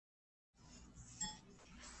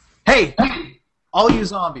Hey, all you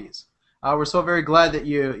zombies. We're so very glad that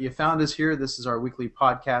you found us here. This is our weekly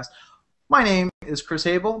podcast. My name is Chris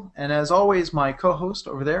Abel, and as always, my co-host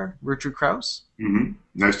over there, Richard Krause.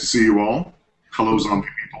 Nice to see you all. Hello, zombie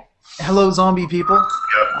people. Hello, zombie people.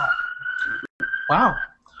 Yep. Wow.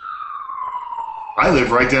 I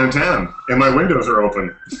live right downtown, and my windows are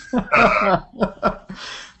open.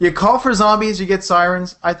 You call for zombies, you get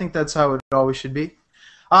sirens. I think that's how it always should be.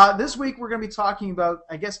 This week, we're going to be talking about,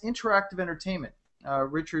 I guess, interactive entertainment.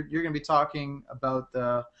 Richard, you're going to be talking about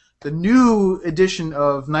the new edition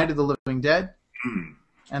of Night of the Living Dead.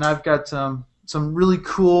 And I've got some really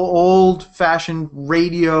cool, old-fashioned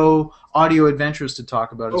radio audio adventures to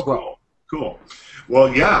talk about as well. Cool.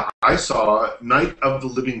 Well, yeah, I saw Night of the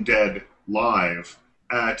Living Dead live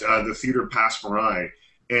at the Theater Passe Muraille.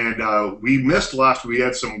 And we missed last week. We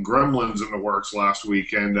had some gremlins in the works last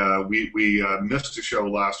week, and we missed the show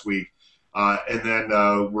last week. And then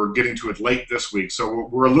we're getting to it late this week. So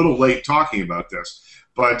we're a little late talking about this.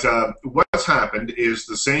 But what's happened is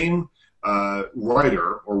the same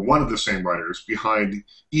writer, or one of the same writers, behind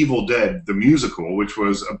Evil Dead, the musical, which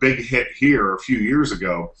was a big hit here a few years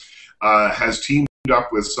ago, has teamed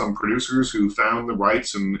up with some producers who found the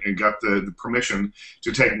rights and got the permission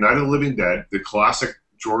to take Night of the Living Dead, the classic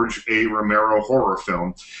George A. Romero horror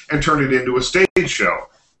film, and turn it into a stage show.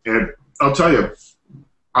 And I'll tell you,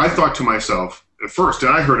 I thought to myself at first,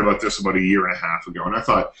 and I heard about this about a year and a half ago, and I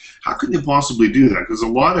thought, how could you possibly do that? Because a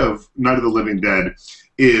lot of Night of the Living Dead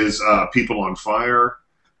is people on fire,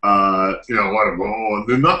 a lot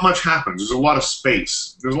of, not much happens. There's a lot of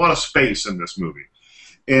space. There's a lot of space in this movie.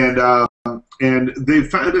 And they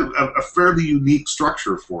found a fairly unique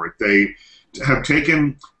structure for it. They have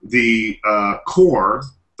taken the core,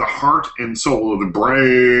 the heart and soul, of the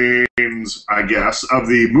brains, I guess, of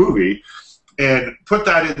the movie, and put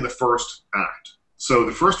that in the first act. So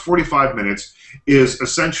the first 45 minutes is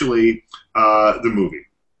essentially the movie.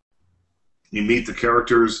 You meet the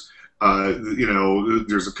characters.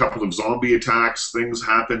 There's a couple of zombie attacks. Things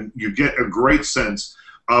happen. You get a great sense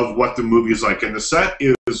of what the movie is like. And the set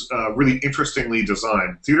is really interestingly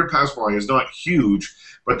designed. Theater Passe Muraille is not huge,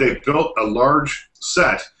 but they've built a large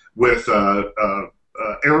set with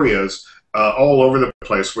areas all over the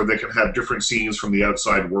place where they can have different scenes from the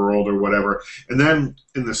outside world or whatever. And then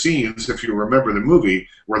in the scenes, if you remember the movie,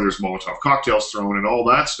 where there's Molotov cocktails thrown and all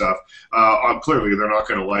that stuff, clearly they're not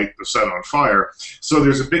going to light the set on fire. So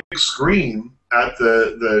there's a big screen at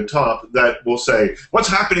the top that will say, what's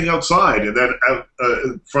happening outside? And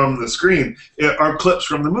then from the screen are clips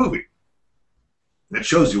from the movie. It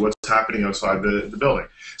shows you what's happening outside the building.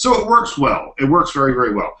 So it works well. It works very,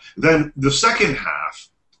 very well. Then the second half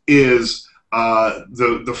is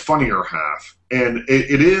the funnier half. And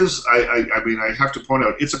it is, I have to point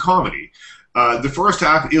out, it's a comedy. The first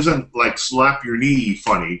half isn't like slap your knee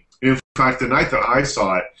funny. In fact, the night that I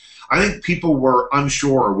saw it, I think people were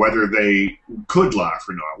unsure whether they could laugh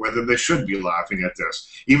or not, whether they should be laughing at this,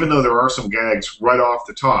 even though there are some gags right off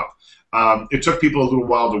the top. It took people a little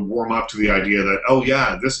while to warm up to the idea that, oh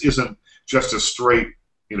yeah, this isn't just a straight,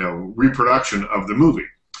 reproduction of the movie.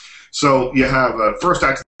 So you have a first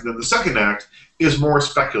act, and then the second act is more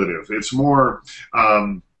speculative. It's more,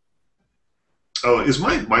 is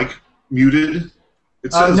my mic muted?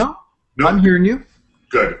 It says, no, I'm hearing you.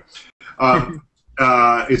 Good.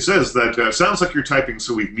 It says that sounds like you're typing,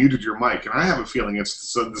 so we've muted your mic, and I have a feeling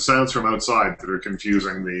it's the sounds from outside that are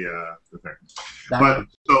confusing the thing. But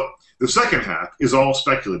so the second half is all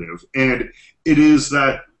speculative, and it is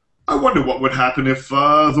that I wonder what would happen if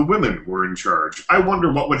the women were in charge. I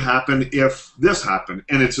wonder what would happen if this happened,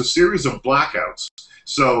 and it's a series of blackouts.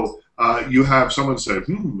 So you have someone say,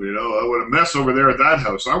 what a mess over there at that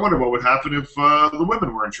house. I wonder what would happen if the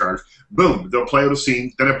women were in charge. Boom, they'll play out a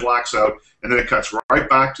scene, then it blacks out, and then it cuts right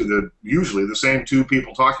back to usually the same two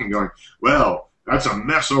people talking, going, well, that's a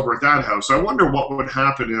mess over at that house. I wonder what would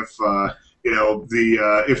happen if,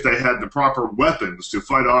 if they had the proper weapons to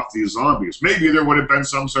fight off these zombies. Maybe there would have been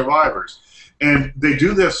some survivors. And they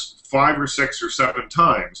do this 5 or 6 or 7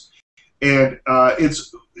 times. And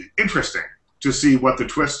it's interesting to see what the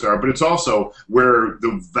twists are, but it's also where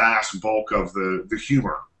the vast bulk of the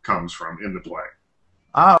humor comes from in the play.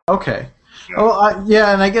 Okay. Yeah. Well,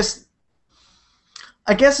 and I guess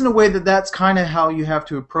in a way that's kind of how you have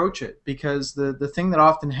to approach it, because the thing that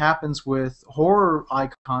often happens with horror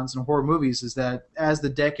icons and horror movies is that as the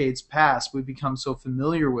decades pass, we become so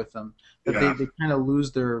familiar with them that they kind of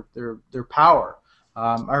lose their power.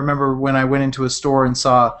 I remember when I went into a store and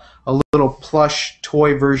saw a little plush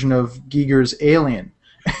toy version of Giger's Alien.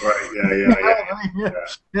 Right, yeah. Yeah.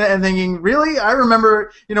 Yeah, and thinking, really? I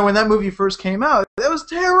remember, when that movie first came out, that was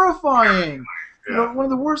terrifying. Yeah. One of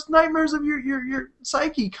the worst nightmares of your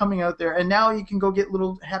psyche coming out there. And now you can go get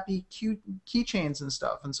little happy, cute keychains and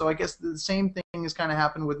stuff. And so I guess the same thing has kind of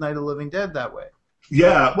happened with Night of the Living Dead that way.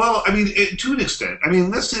 Yeah, well, I mean, to an extent. I mean,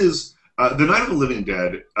 this is the Night of the Living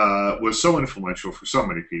Dead was so influential for so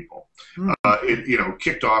many people. Mm. It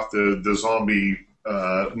kicked off the zombie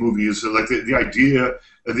movies. Like the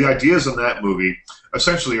ideas in that movie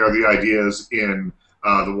essentially are the ideas in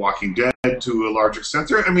The Walking Dead to a large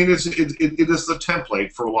extent. It is the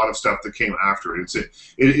template for a lot of stuff that came after it. It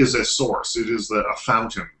is a source. It is a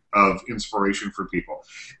fountain of inspiration for people,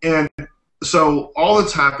 and so all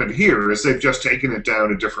that's happened here is they've just taken it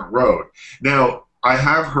down a different road. Now, I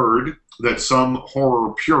have heard that some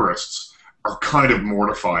horror purists are kind of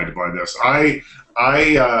mortified by this. I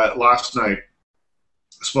last night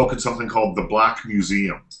spoke at something called the Black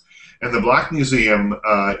Museum. And the Black Museum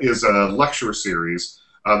is a lecture series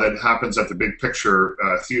that happens at the Big Picture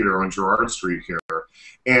Theater on Gerrard Street here.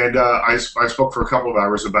 And I spoke for a couple of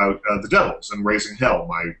hours about The Devils and Raising Hell,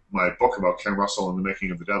 my book about Ken Russell and the making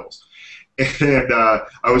of The Devils. And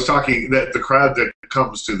I was talking that the crowd that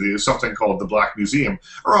comes to something called the Black Museum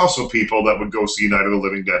are also people that would go see Night of the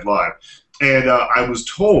Living Dead live. And I was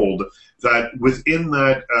told that within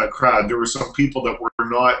that crowd, there were some people that were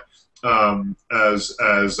not as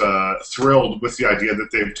thrilled with the idea that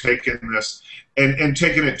they've taken this and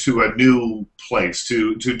taken it to a new place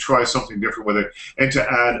to try something different with it and to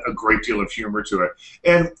add a great deal of humor to it.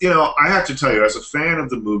 And, I have to tell you, as a fan of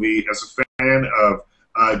the movie, as a fan of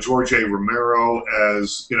George A. Romero,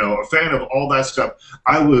 as a fan of all that stuff,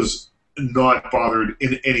 I was not bothered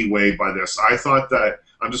in any way by this. I thought that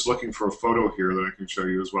I'm just looking for a photo here that I can show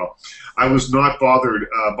you as well. I was not bothered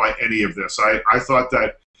by any of this. I thought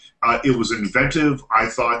that it was inventive. I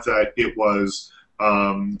thought that it was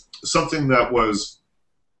something that was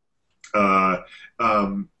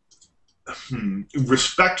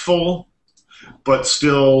respectful, but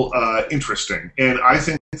still interesting. And I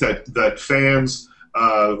think that fans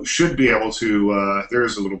should be able to.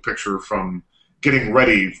 There's a little picture from getting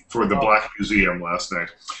ready for the Black Museum last night.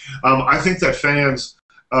 I think that fans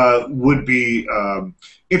would be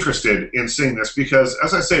interested in seeing this because,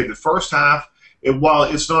 as I say, the first half, while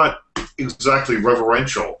it's not exactly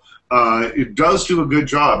reverential, it does do a good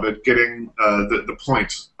job at getting the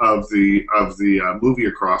point of the movie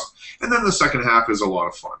across. And then the second half is a lot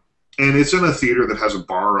of fun. And it's in a theater that has a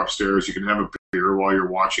bar upstairs. You can have a beer while you're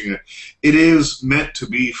watching it. It is meant to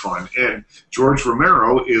be fun. And George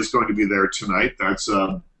Romero is going to be there tonight. That's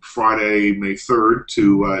Friday, May 3rd,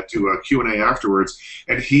 to do a Q&A afterwards.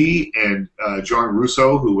 And he and John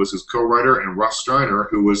Russo, who was his co-writer, and Russ Steiner,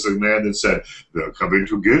 who was the man that said, "They're coming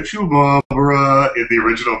to get you, Barbara," in the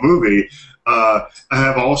original movie,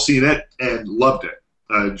 have all seen it and loved it.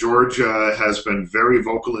 George has been very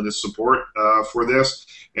vocal in his support for this,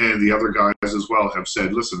 and the other guys as well have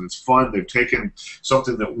said, listen, it's fun. They've taken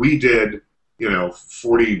something that we did,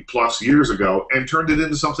 40 plus years ago and turned it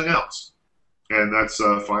into something else. And that's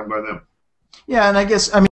fine by them. Yeah, and I guess,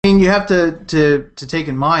 you have to take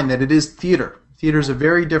in mind that it is theater. Theater is a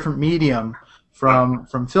very different medium from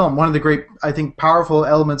film. One of the great, I think, powerful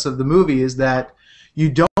elements of the movie is that you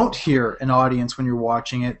don't hear an audience when you're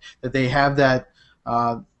watching it, that they have that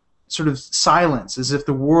sort of silence, as if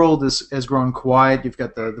the world has grown quiet. You've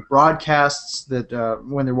got the broadcasts that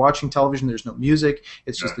when they're watching television, there's no music.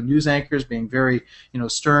 It's just the news anchors being very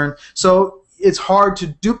stern. So it's hard to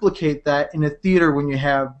duplicate that in a theater when you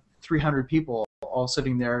have 300 people all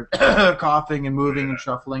sitting there coughing and moving and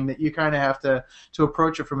shuffling. That you kind of have to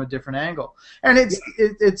approach it from a different angle. And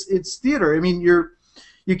it's theater.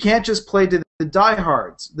 You can't just play to the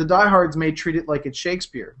diehards. The diehards may treat it like it's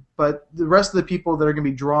Shakespeare, but the rest of the people that are going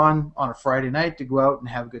to be drawn on a Friday night to go out and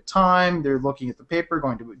have a good time, they're looking at the paper,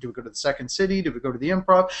 going, do we go to the Second City? Do we go to the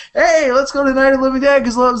Improv? Hey, let's go to Night of the Living Dead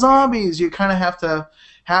because I love zombies. You kind of have to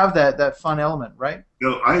have that fun element, right?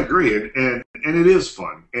 No, I agree, and it is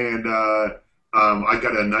fun. And I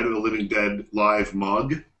got a Night of the Living Dead live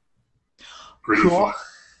mug. Pretty cool. Fun.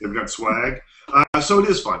 They've got swag. So it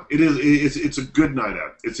is fun. It's a good night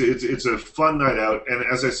out. It's a fun night out. And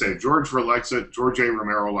as I say, George likes it. George A.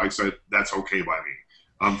 Romero likes it. That's okay by me.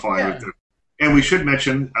 I'm fine with it. And we should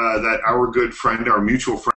mention that our good friend, our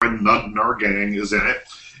mutual friend, Nug Nargang, is in it.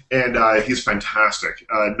 And he's fantastic.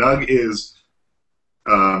 Nug is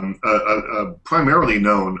primarily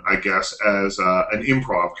known, I guess, as an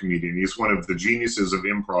improv comedian. He's one of the geniuses of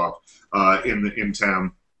improv in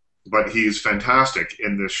town. But he's fantastic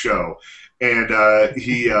in this show. And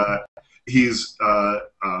he's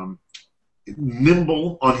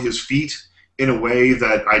nimble on his feet in a way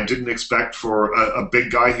that I didn't expect for a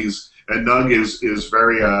big guy. Nug is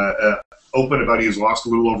very open about he's lost a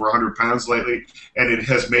little over 100 pounds lately, and it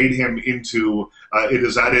has made him into. It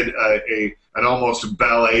has added an almost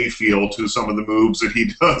ballet feel to some of the moves that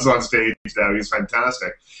he does on stage now. He's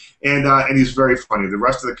fantastic, and he's very funny. The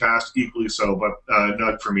rest of the cast equally so, but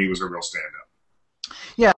Nug for me was a real standout.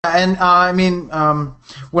 Yeah, and I mean,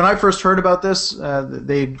 when I first heard about this,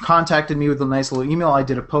 they contacted me with a nice little email. I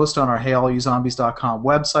did a post on our HeyAllYouZombies.com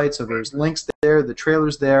website, so there's links there, the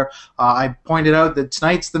trailer's there. I pointed out that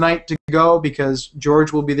tonight's the night to go because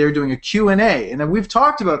George will be there doing a Q&A. And we've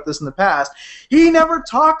talked about this in the past. He never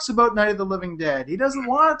talks about Night of the Living Dead. He doesn't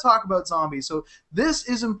want to talk about zombies. So this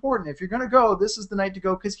is important. If you're going to go, this is the night to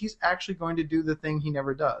go because he's actually going to do the thing he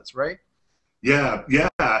never does, right? Yeah.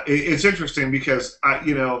 It's interesting because,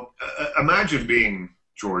 imagine being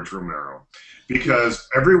George Romero, because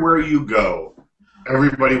everywhere you go,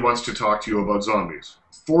 everybody wants to talk to you about zombies.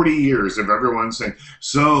 40 years of everyone saying,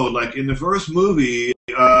 so, like, in the first movie,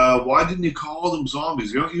 why didn't you call them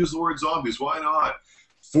zombies? You don't use the word zombies. Why not?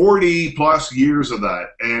 40-plus years of that.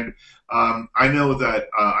 And I know that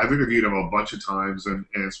I've interviewed him a bunch of times and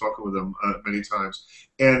spoken with him many times.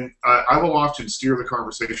 And I will often steer the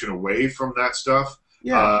conversation away from that stuff.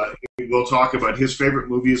 Yeah. We'll talk about his favorite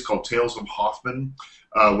movie is called Tales of Hoffman,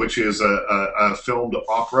 which is a filmed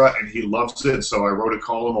opera, and he loves it. So I wrote a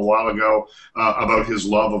column a while ago about his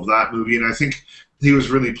love of that movie, and I think he was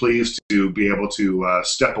really pleased to be able to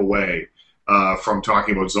step away from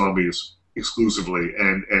talking about zombies exclusively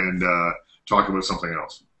and talk about something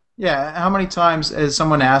else. Yeah, how many times has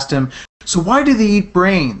someone asked him, so why do they eat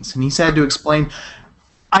brains? And he's had to explain,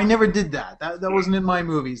 I never did that. That wasn't in my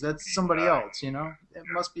movies. That's somebody else, you know? It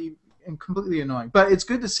must be completely annoying. But it's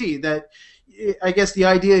good to see that, I guess the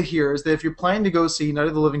idea here is that if you're planning to go see Night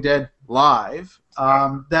of the Living Dead live,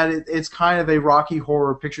 that it's kind of a Rocky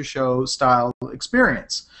Horror Picture Show style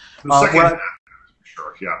experience. The second half,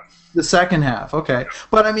 sure, yeah. The second half, okay.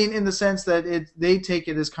 But I mean, in the sense that they take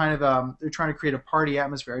it as kind of they're trying to create a party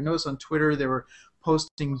atmosphere. I noticed on Twitter they were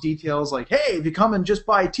posting details like, "Hey, if you come and just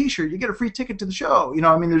buy a T-shirt, you get a free ticket to the show." You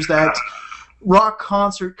know, I mean, there's that rock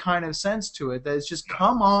concert kind of sense to it. That it's just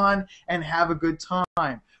come on and have a good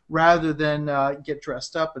time, rather than get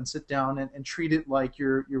dressed up and sit down and treat it like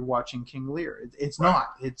you're watching King Lear. It's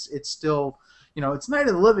not. It's still. You know, it's Night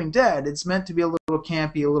of the Living Dead. It's meant to be a little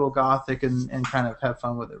campy, a little gothic, and kind of have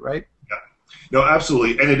fun with it, right? Yeah. No,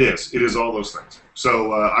 absolutely. And it is. It is all those things.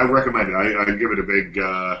 So I recommend it. I give it a big,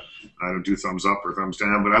 I don't do thumbs up or thumbs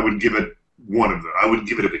down, but I would give it one of them. I would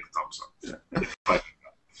give it a big thumbs up. Yeah.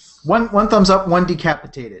 One thumbs up, one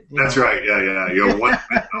decapitated. That's right. Yeah. You know, one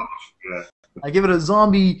yeah. I give it a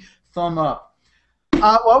zombie thumb up.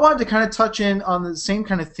 Well, I wanted to kind of touch in on the same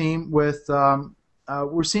kind of theme with...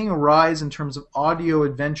 we're seeing a rise in terms of audio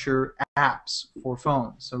adventure apps for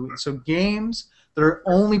phones. So games that are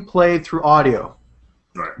only played through audio.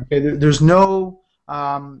 Right. Okay, there's no.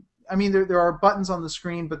 I mean, there are buttons on the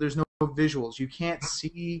screen, but there's no visuals. You can't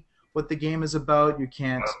see what the game is about. You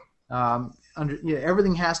can't.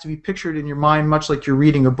 Everything has to be pictured in your mind, much like you're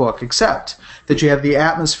reading a book, except that you have the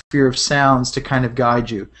atmosphere of sounds to kind of guide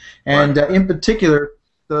you. And in particular,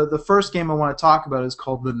 the first game I want to talk about is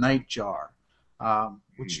called The Nightjar.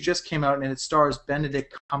 Which just came out, and it stars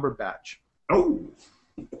Benedict Cumberbatch. Oh,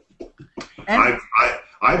 and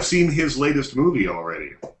I've seen his latest movie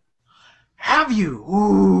already. Have you?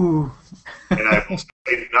 Ooh. And I will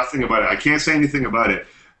say nothing about it. I can't say anything about it,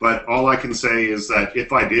 but all I can say is that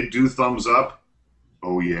if I did do thumbs up,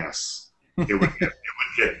 oh yes, it would get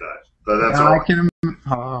that. So that's all.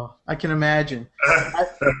 I can imagine.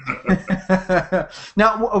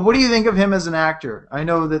 Now, what do you think of him as an actor? I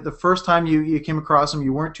know that the first time you came across him,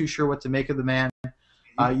 you weren't too sure what to make of the man.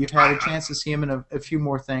 You've had a chance to see him in a few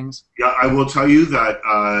more things. Yeah, I will tell you that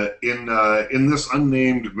in this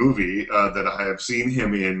unnamed movie that I have seen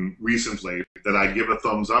him in recently, that I give a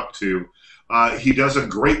thumbs up to, he does a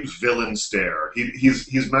great villain stare.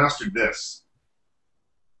 He's mastered this.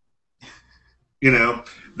 You know,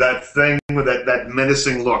 that thing with that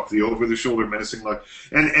menacing look, the over-the-shoulder menacing look,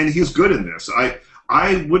 and he's good in this.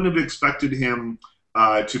 I wouldn't have expected him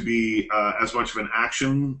to be as much of an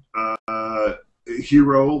action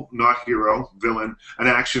villain, an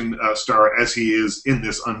action star as he is in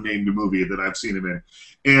this unnamed movie that I've seen him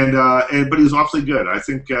in, but he's awfully good. I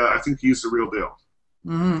think he's the real deal.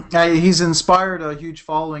 Mm-hmm. He's inspired a huge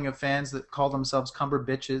following of fans that call themselves Cumber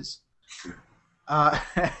Bitches.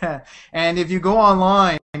 Uh, and if you go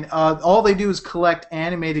online, all they do is collect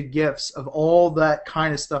animated GIFs of all that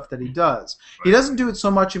kind of stuff that he does. He doesn't do it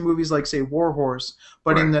so much in movies like, say, War Horse,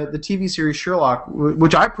 but in the TV series Sherlock,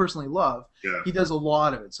 which I personally love, he does a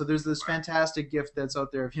lot of it. So there's this fantastic GIF that's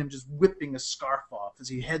out there of him just whipping a scarf off as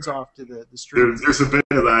he heads off to the street. There's a bit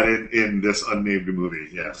of that in this unnamed movie,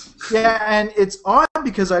 yes. Yeah, and it's odd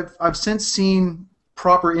because I've since seen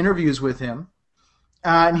proper interviews with him,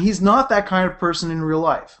 and he's not that kind of person in real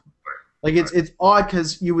life. Like it's odd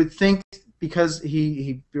because you would think because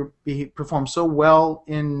he performs so well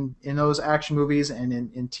in those action movies and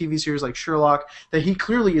in TV series like Sherlock that he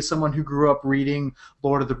clearly is someone who grew up reading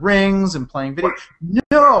Lord of the Rings and playing video.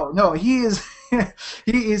 No, he is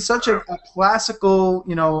he is such a classical,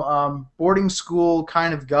 boarding school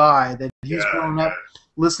kind of guy that he's grown up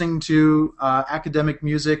listening to academic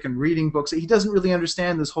music and reading books. He doesn't really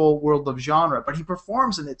understand this whole world of genre, but he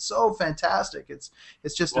performs in it so fantastic. It's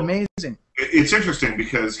just amazing. It's interesting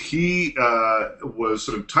because he was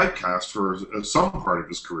sort of typecast for some part of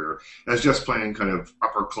his career as just playing kind of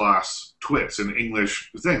upper class twits in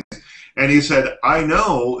English things. And he said, I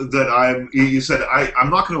know that I'm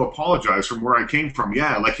not going to apologize from where I came from.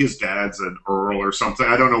 Yeah, like his dad's an earl or something.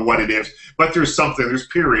 I don't know what it is, but there's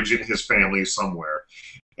peerage in his family somewhere.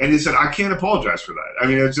 And he said, I can't apologize for that. I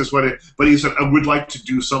mean, it's just but he said, I would like to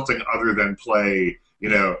do something other than play,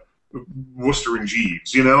 Wooster and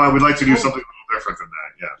Jeeves. I would like to do something a little different than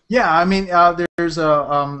that, Yeah, I mean, there's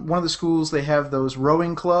one of the schools, they have those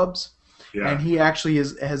rowing clubs. Yeah. And he actually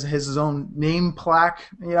has his own name plaque.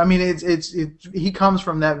 I mean, he comes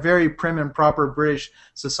from that very prim and proper British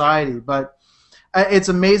society. But it's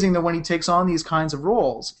amazing that when he takes on these kinds of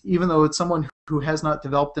roles, even though it's someone who has not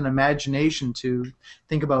developed an imagination to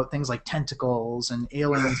think about things like tentacles and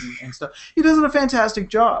aliens and stuff, he does a fantastic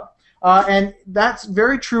job. And that's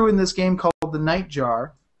very true in this game called The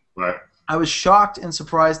Nightjar. Right. I was shocked and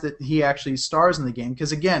surprised that he actually stars in the game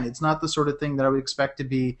because, again, it's not the sort of thing that I would expect to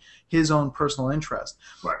be his own personal interest.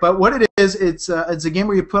 Right. But what it is, it's a game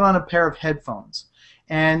where you put on a pair of headphones.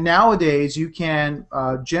 And nowadays, you can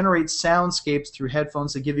generate soundscapes through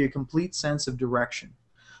headphones that give you a complete sense of direction.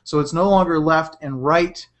 So it's no longer left and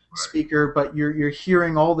right speaker, but you're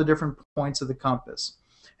hearing all the different points of the compass.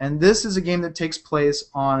 And this is a game that takes place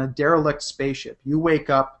on a derelict spaceship. You wake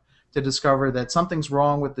up to discover that something's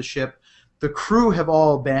wrong with the ship. The crew have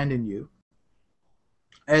all abandoned you.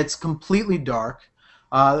 It's completely dark.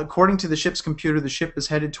 According to the ship's computer, the ship is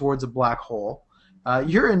headed towards a black hole.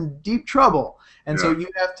 You're in deep trouble. And so you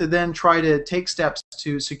have to then try to take steps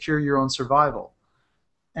to secure your own survival.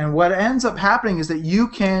 And what ends up happening is that you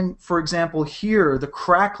can, for example, hear the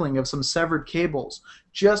crackling of some severed cables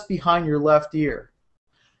just behind your left ear.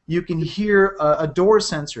 You can hear a door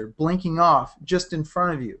sensor blinking off just in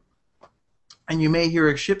front of you. And you may hear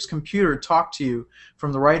a ship's computer talk to you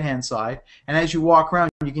from the right-hand side. And as you walk around,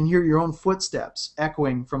 you can hear your own footsteps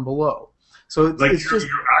echoing from below. So it's just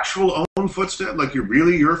your actual own footsteps, like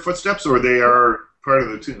your footsteps, or they are part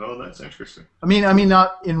of the team. Oh, that's interesting. I mean,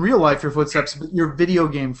 not in real life your footsteps, but your video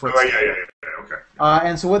game footsteps. Oh, yeah, okay.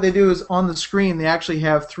 And so what they do is on the screen they actually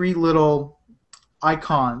have 3 little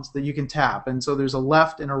icons that you can tap, and so there's a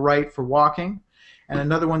left and a right for walking, and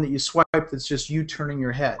another one that you swipe that's just you turning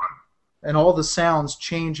your head. And all the sounds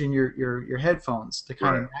change in your headphones to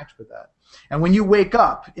kind of match with that. And when you wake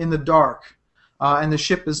up in the dark, and the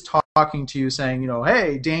ship is talking to you saying,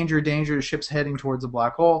 hey, danger, danger, the ship's heading towards a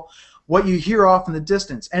black hole, what you hear off in the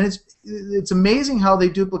distance, and it's amazing how they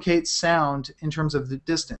duplicate sound in terms of the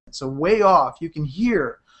distance. So way off, you can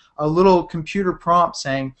hear a little computer prompt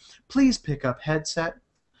saying, please pick up headset,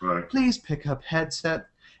 please pick up headset.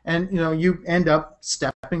 And you end up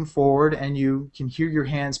stepping forward, and you can hear your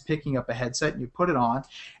hands picking up a headset, and you put it on,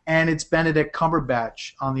 and it's Benedict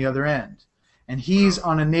Cumberbatch on the other end, and he's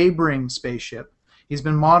on a neighboring spaceship. He's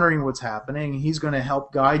been monitoring what's happening, and he's going to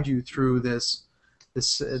help guide you through this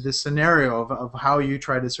scenario of how you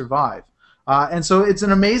try to survive. And so it's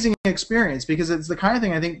an amazing experience because it's the kind of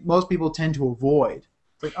thing I think most people tend to avoid.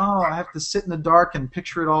 It's like, oh, I have to sit in the dark and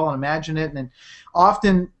picture it all and imagine it, and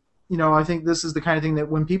often. I think this is the kind of thing that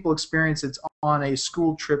when people experience it's on a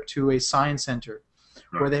school trip to a science center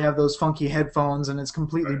where they have those funky headphones and it's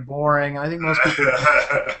completely boring. I think most people,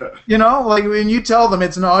 like when you tell them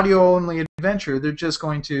it's an audio-only adventure, they're just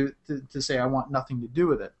going to say, I want nothing to do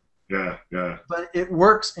with it. Yeah. But it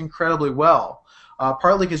works incredibly well,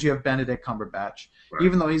 partly because you have Benedict Cumberbatch.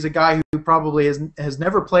 Even though he's a guy who probably has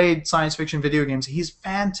never played science fiction video games, he's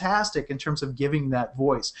fantastic in terms of giving that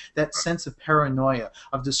voice, that sense of paranoia,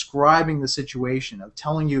 of describing the situation, of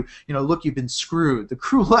telling you, look, you've been screwed. The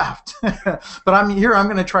crew left, but I'm here. I'm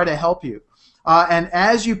going to try to help you. And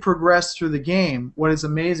as you progress through the game, what is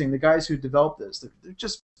amazing, the guys who developed this, they're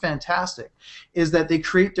just fantastic, is that they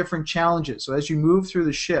create different challenges. So as you move through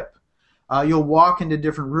the ship, you'll walk into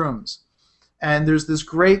different rooms. And there's this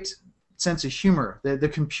great sense of humor. The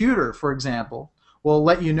computer, for example, will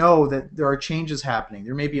let you know that there are changes happening.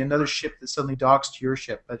 There may be another ship that suddenly docks to your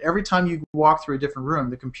ship. But every time you walk through a different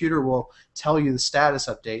room, the computer will tell you the status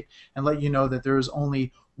update and let you know that there is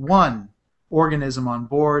only one organism on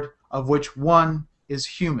board, of which one is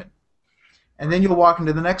human. And then you'll walk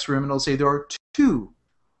into the next room and it'll say there are two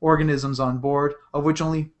organisms on board, of which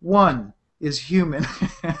only one is human.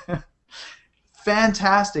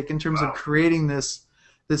 Fantastic in terms of creating this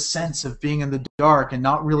sense of being in the dark and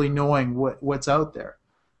not really knowing what's out there.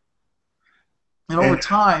 And over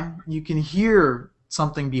time, you can hear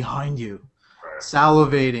something behind you,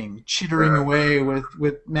 salivating, chittering away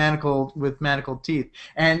with manacled teeth.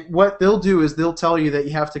 And what they'll do is they'll tell you that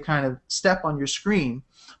you have to kind of step on your screen,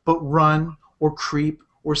 but run or creep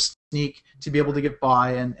or sneak to be able to get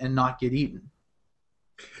by and not get eaten.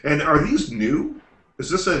 And are these new? Is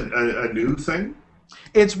this a new thing?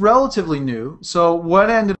 It's relatively new. So what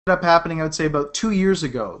ended up happening, I would say about 2 years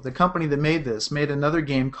ago, the company that made this made another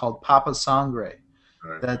game called Papa Sangre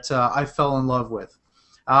that I fell in love with.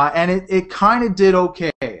 And it kind of did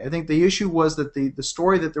okay. I think the issue was that the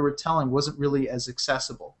story that they were telling wasn't really as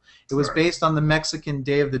accessible. It was based on the Mexican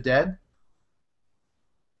Day of the Dead.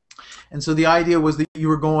 And so the idea was that you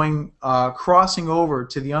were going, crossing over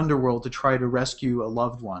to the underworld to try to rescue a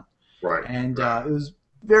loved one. And it was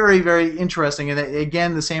very, very interesting. And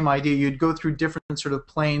again, the same idea. You'd go through different sort of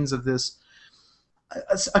planes of this,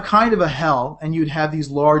 a kind of a hell, and you'd have these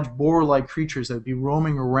large boar-like creatures that would be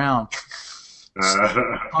roaming around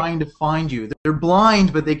trying to find you. They're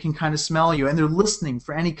blind, but they can kind of smell you, and they're listening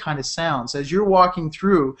for any kind of sounds. As you're walking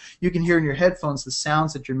through, you can hear in your headphones the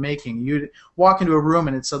sounds that you're making. You'd walk into a room,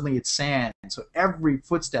 and suddenly it's sand. So every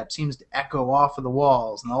footstep seems to echo off of the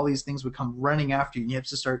walls, and all these things would come running after you, and you have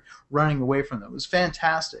to start running away from them. It was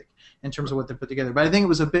fantastic in terms of what they put together. But I think it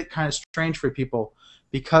was a bit kind of strange for people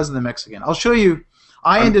because of the Mexican. I'll show you.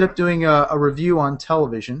 I ended up doing a review on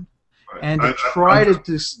television, and to try to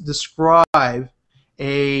describe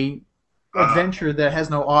a adventure that has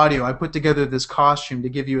no audio, I put together this costume to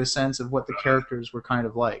give you a sense of what the characters were kind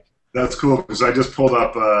of like. That's cool, because I just pulled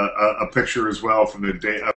up a picture as well from the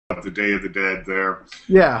Day of the Dead there.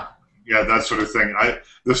 Yeah. Yeah, that sort of thing.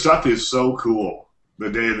 The stuff is so cool, the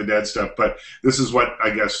Day of the Dead stuff, but this is what, I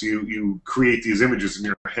guess, you create these images in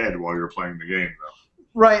your head while you're playing the game, though.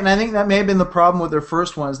 Right, and I think that may have been the problem with their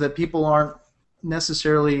first one, is that people aren't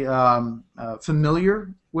necessarily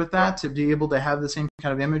familiar with that to be able to have the same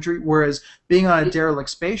kind of imagery, whereas being on a derelict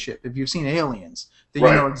spaceship, if you've seen Aliens, then you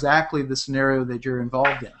know exactly the scenario that you're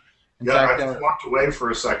involved in. In fact, I walked away for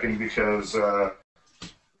a second because I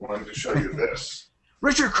wanted to show you this.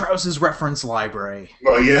 Richard Krause's reference library.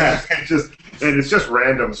 Well, yeah, it's just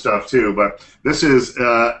random stuff too, but this is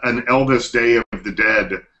an Elvis Day of the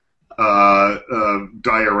Dead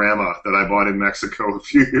diorama that I bought in Mexico a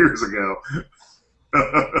few years ago.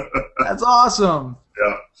 That's awesome.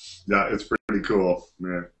 Yeah, it's pretty cool,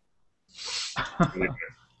 man.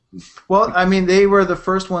 Well, I mean, they were the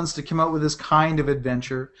first ones to come out with this kind of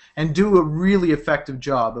adventure and do a really effective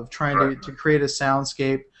job of trying to create a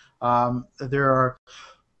soundscape. There are,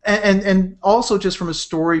 and also just from a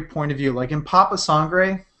story point of view, like in Papa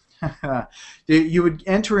Sangre, you would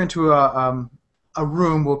enter into a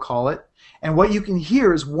room, we'll call it, and what you can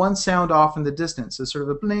hear is one sound off in the distance. It's sort of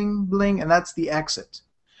a bling, bling, and that's the exit.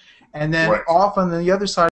 And then off on the other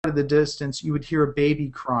side of the distance, you would hear a baby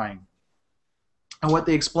crying. And what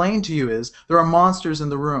they explain to you is there are monsters in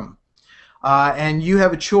the room. And you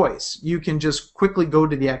have a choice. You can just quickly go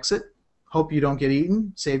to the exit, hope you don't get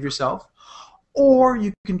eaten, save yourself. Or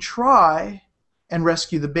you can try and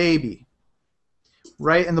rescue the baby.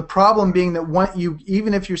 Right? And the problem being that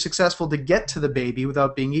even if you're successful to get to the baby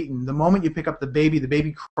without being eaten, the moment you pick up the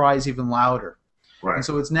baby cries even louder. Right. And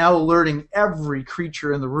so it's now alerting every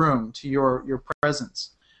creature in the room to your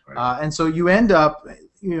presence. Right. And so you end up,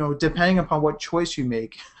 depending upon what choice you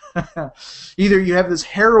make, either you have this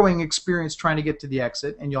harrowing experience trying to get to the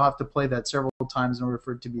exit, and you'll have to play that several times in order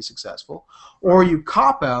for it to be successful, or you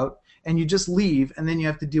cop out and you just leave, and then you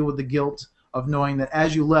have to deal with the guilt of knowing that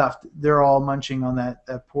as you left, they're all munching on that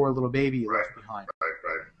poor little baby you left behind.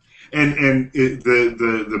 Right. And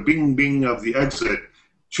the bing bing of the exit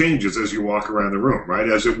changes as you walk around the room, right?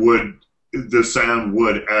 As it would, the sound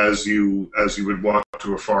would as you would walk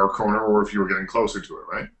to a far corner, or if you were getting closer to it,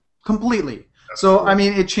 right? Completely. So, cool. I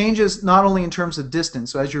mean, it changes not only in terms of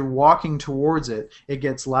distance. So as you're walking towards it, it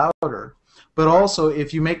gets louder. but also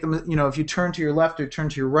if you make them, if you turn to your left or turn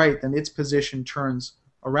to your right, then its position turns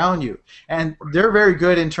around you. And they're very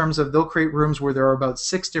good in terms of they'll create rooms where there are about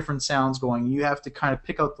 6 different sounds going. You have to kind of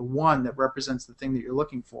pick out the one that represents the thing that you're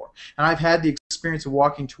looking for. And I've had the experience of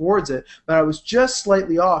walking towards it, but I was just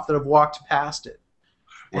slightly off that I've walked past it.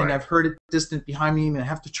 And I've heard it distant behind me, and I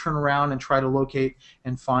have to turn around and try to locate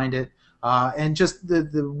and find it. And just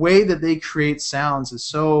the way that they create sounds is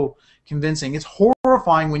so convincing. It's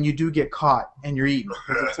horrifying when you do get caught and you're eaten.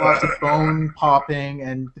 It's lots of bone popping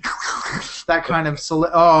and that kind of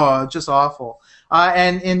just awful.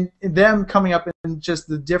 And in them coming up in just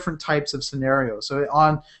the different types of scenarios. So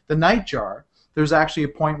on the Nightjar, there's actually a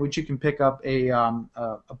point which you can pick up a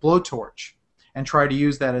blowtorch and try to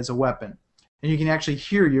use that as a weapon. And you can actually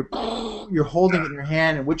hear you're holding it in your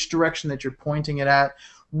hand and which direction that you're pointing it at.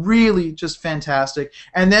 Really just fantastic.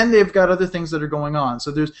 And then they've got other things that are going on.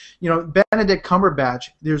 So there's, Benedict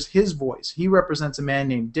Cumberbatch, there's his voice. He represents a man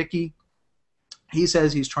named Dickie. He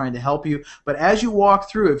says he's trying to help you. But as you walk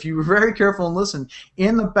through, if you were very careful and listen,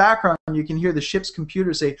 in the background you can hear the ship's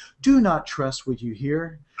computer say, "Do not trust what you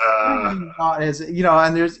hear." And there's,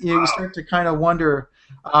 you start to kind of wonder,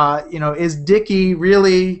 is Dickie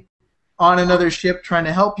really on another ship trying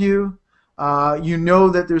to help you?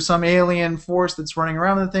 That there's some alien force that's running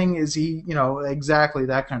around the thing. Is he, exactly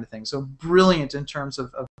that kind of thing. So brilliant in terms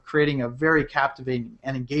of creating a very captivating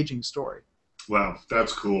and engaging story. Wow,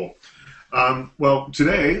 that's cool. Well,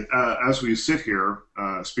 today, as we sit here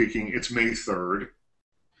speaking, it's May 3rd.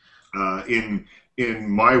 In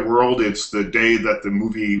my world, it's the day that the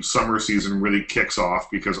movie summer season really kicks off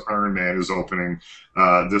because Iron Man is opening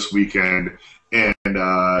this weekend. And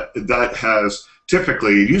that has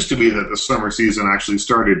typically, it used to be that the summer season actually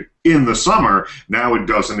started in the summer. Now it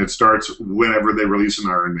doesn't. It starts whenever they release an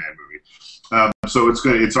Iron Man movie. So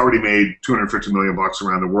it's already made $250 million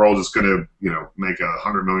around the world. It's going to make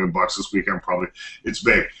 $100 million this weekend probably. It's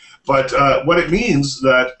big. But what it means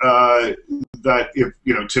that if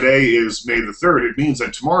today is May the 3rd, it means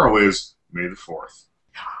that tomorrow is May the 4th,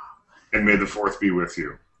 and May the 4th be with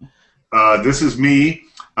you. This is me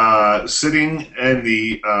sitting in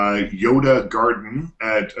the Yoda Garden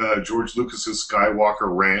at George Lucas's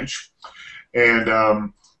Skywalker Ranch,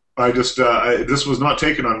 and this was not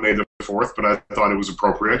taken on May the 4th, but I thought it was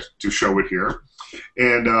appropriate to show it here.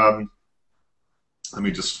 And let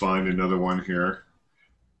me just find another one here.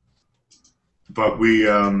 But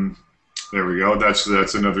there we go. That's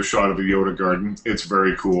another shot of the Yoda Garden. It's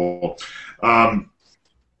very cool.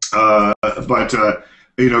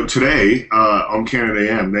 Today on Canada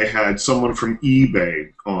AM, they had someone from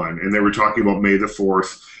eBay on, and they were talking about May the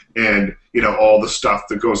 4th and all the stuff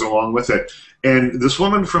that goes along with it. And this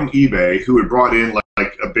woman from eBay who had brought in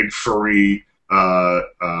like a big furry, a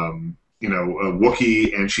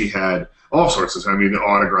Wookiee, and she had all sorts of,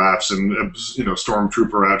 autographs and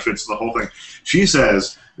stormtrooper outfits and the whole thing. She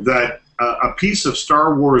says that a piece of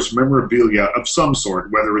Star Wars memorabilia of some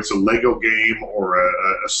sort, whether it's a Lego game or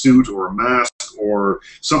a suit or a mask or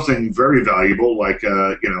something very valuable like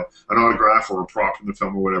an autograph or a prop from the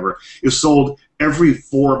film or whatever, is sold every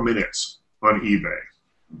 4 minutes on eBay.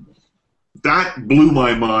 That blew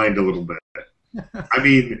my mind a little bit.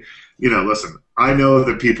 Listen, I know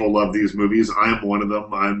that people love these movies. I'm one of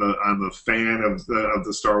them. I'm a fan of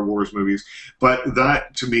the Star Wars movies. But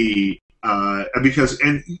that to me, I'm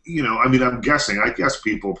guessing. I guess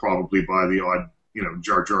people probably buy the odd,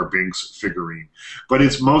 Jar Jar Binks figurine, but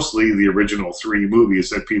it's mostly the original 3 movies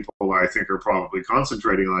that people, I think, are probably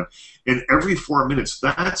concentrating on. And every 4 minutes,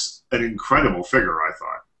 that's an incredible figure, I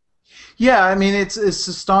thought. Yeah, it's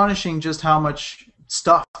astonishing just how much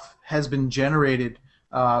stuff has been generated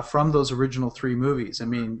from those original 3 movies.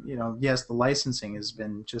 Yes, the licensing has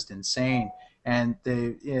been just insane, and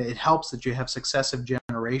it helps that you have successive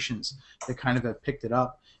generations that kind of have picked it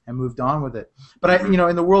up and moved on with it. But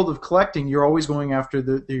in the world of collecting, you're always going after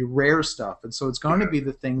the rare stuff, and so it's going to be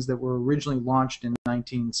the things that were originally launched in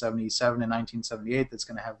 1977 and 1978 that's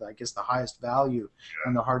going to have, I guess, the highest value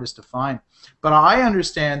and the hardest to find. But I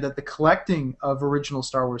understand that the collecting of original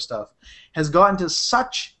Star Wars stuff has gotten to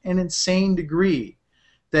such an insane degree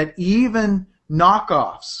that even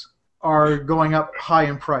knockoffs are going up high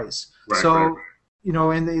in price. Right.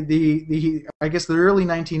 In the I guess the early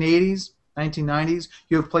 1980s, 1990s,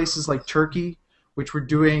 you have places like Turkey, which were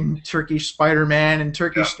doing Turkish Spider-Man and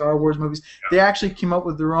Turkish Star Wars movies. They actually came up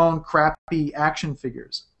with their own crappy action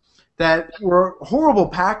figures that were horrible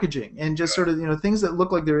packaging and just sort of things that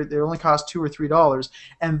look like they only cost $2 or $3,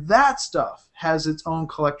 and that stuff has its own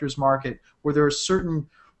collector's market where there are certain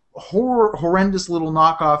horrendous little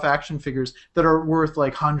knockoff action figures that are worth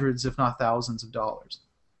like hundreds, if not thousands of dollars.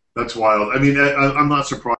 That's wild. I mean, I'm not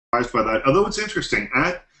surprised by that. Although it's interesting,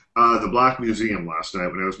 at the Black Museum last night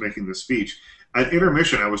when I was making this speech, at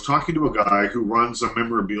intermission, I was talking to a guy who runs a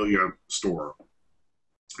memorabilia store.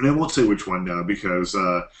 And I won't say which one now because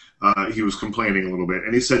he was complaining a little bit.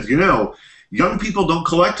 And he said, young people don't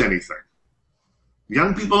collect anything.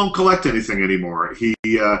 Young people don't collect anything anymore. He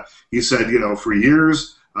said, for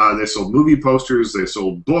years they sold movie posters, they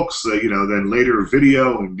sold books, then later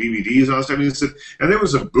video and DVDs and all that stuff. And he said, and there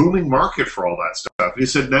was a booming market for all that stuff. And he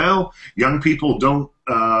said now young people don't,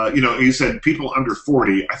 he said people under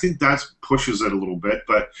 40. I think that pushes it a little bit,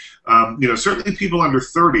 but certainly people under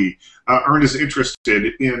 30 aren't as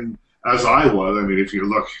interested in as I was. I mean, if you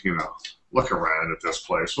look around at this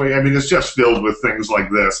place. I mean, it's just filled with things like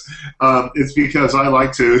this. It's because I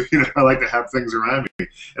like to, I like to have things around me.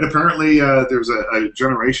 And apparently, there's a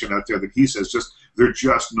generation out there that he says they're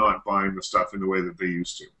just not buying the stuff in the way that they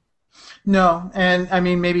used to. No, and I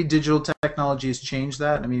mean, maybe digital technology has changed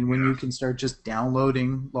that. I mean, when you can start just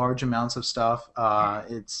downloading large amounts of stuff,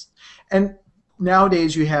 and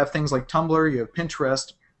nowadays you have things like Tumblr, you have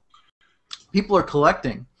Pinterest. People are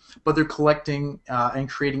collecting. But they're collecting and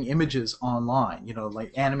creating images online,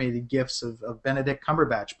 like animated GIFs of Benedict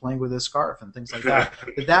Cumberbatch playing with his scarf and things like that.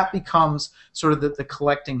 But that becomes sort of the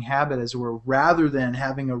collecting habit, as it were, rather than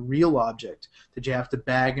having a real object that you have to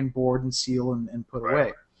bag and board and seal and put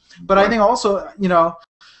away. But I think also,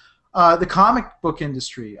 the comic book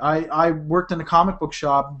industry. I worked in a comic book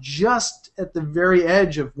shop just at the very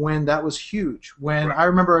edge of when that was huge. When I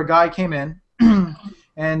remember a guy came in.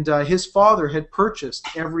 And his father had purchased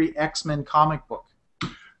every X-Men comic book.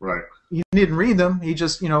 Right. He didn't read them. He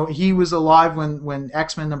just, he was alive when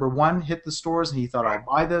X-Men #1 hit the stores, and he thought, I'll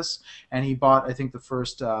buy this. And he bought, I think, the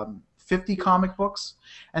first 50 comic books.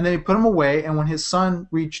 And then he put them away, and when his son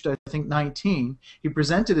reached, I think, 19, he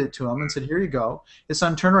presented it to him and said, here you go. His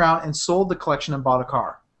son turned around and sold the collection and bought a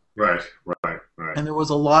car. Right. And there was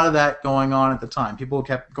a lot of that going on at the time. People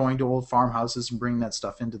kept going to old farmhouses and bringing that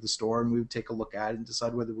stuff into the store, and we would take a look at it and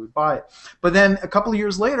decide whether we'd buy it. But then a couple of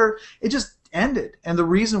years later, it just ended. And the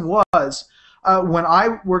reason was, when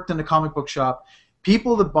I worked in a comic book shop,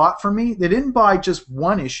 people that bought from me, they didn't buy just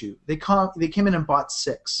one issue. They came in and bought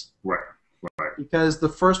 6. Right. Because the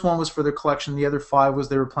first one was for their collection, the other 5 was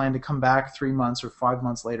they were planning to come back 3 months or 5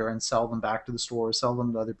 months later and sell them back to the store or sell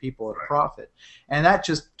them to other people at a profit. And that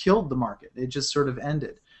just killed the market. It just sort of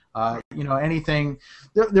ended. Anything,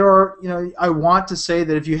 there are, I want to say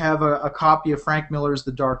that if you have a copy of Frank Miller's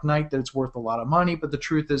The Dark Knight, that it's worth a lot of money, but the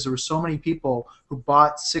truth is there were so many people who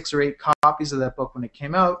bought 6 or 8 copies of that book when it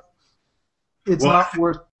came out, it's not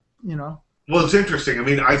worth, Well, it's interesting. I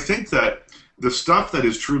mean, I think that the stuff that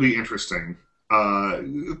is truly interesting,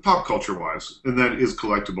 pop culture-wise, and that is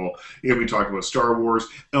collectible. We talked about Star Wars,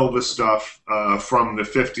 Elvis stuff from the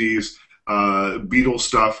 50s, Beatles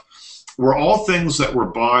stuff, were all things that were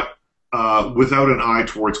bought without an eye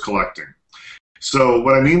towards collecting. So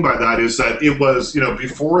what I mean by that is that it was,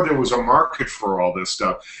 before there was a market for all this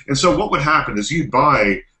stuff. And so what would happen is you'd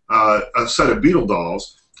buy a set of Beatle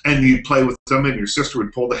dolls, and you'd play with them, and your sister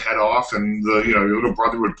would pull the head off, and your little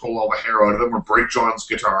brother would pull all the hair out of them, or break John's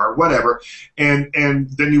guitar, or whatever, and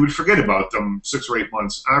then you would forget about them 6 or 8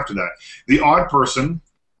 months after that. The odd person,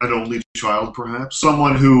 an only child perhaps,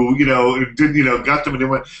 someone who got them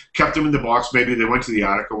and kept them in the box. Maybe they went to the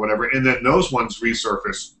attic or whatever, and then those ones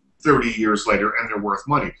resurface 30 years later, and they're worth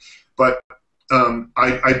money. But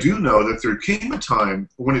I do know that there came a time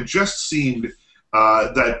when it just seemed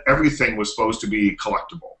that everything was supposed to be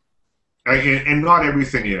collectible, and not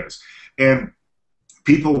everything is. And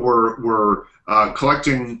people were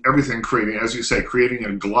collecting everything, creating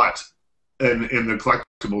a glut in the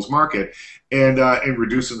collectibles market, and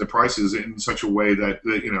reducing the prices in such a way that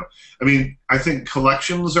I mean, I think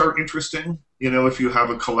collections are interesting. If you have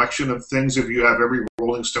a collection of things, if you have every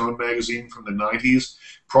Rolling Stone magazine from the 90s,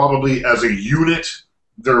 probably as a unit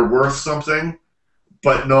they're worth something.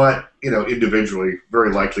 But not, individually.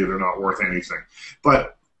 Very likely they're not worth anything.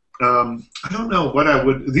 But I don't know what I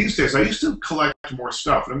would these days. I used to collect more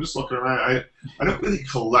stuff. And I'm just looking around. I don't really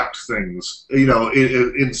collect things,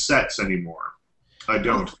 in sets anymore. I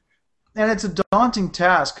don't. And it's a daunting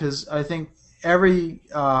task because I think everybody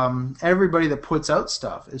that puts out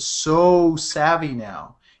stuff is so savvy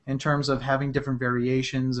now in terms of having different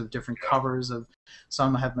variations of different covers. Of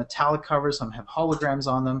some have metallic covers, some have holograms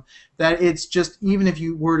on them, that it's just, even if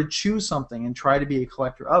you were to choose something and try to be a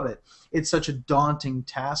collector of it, it's such a daunting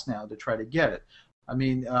task now to try to get it. I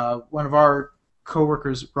mean, one of our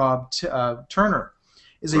coworkers, Rob Turner,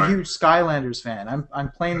 is a huge Skylanders fan.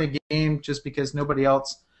 I'm playing the game just because nobody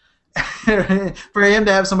else for him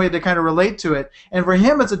to have somebody to kind of relate to it. And for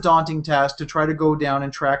him, it's a daunting task to try to go down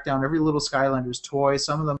and track down every little Skylanders toy,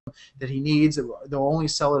 some of them that he needs. They'll only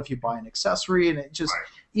sell it if you buy an accessory, and it just,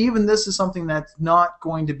 even this is something that's not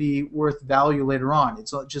going to be worth value later on.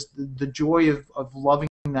 It's just the joy of loving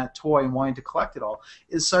that toy and wanting to collect it all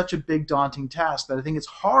is such a big, daunting task that I think it's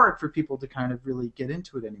hard for people to kind of really get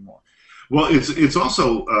into it anymore. Well, it's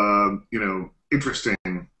also interesting.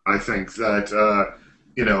 I think that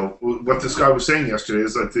what this guy was saying yesterday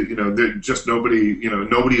is that that just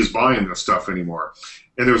nobody is buying this stuff anymore.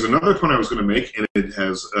 And there was another point I was going to make, and it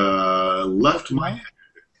has left my head.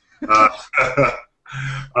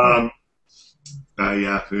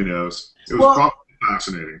 Yeah, who knows? It was probably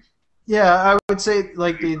fascinating. Yeah, I would say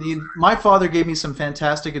like my father gave me some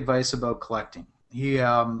fantastic advice about collecting. He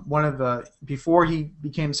before he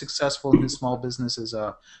became successful in his small business as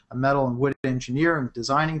a metal and wood engineer and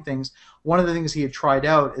designing things, one of the things he had tried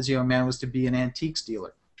out as a young man was to be an antiques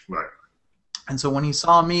dealer. Right. And so when he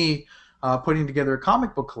saw me putting together a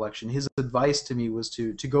comic book collection, his advice to me was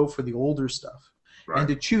to go for the older stuff and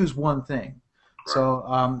to choose one thing. Right.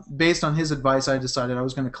 So based on his advice, I decided I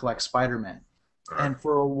was going to collect Spider-Man. Right. And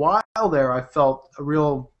for a while there, I felt a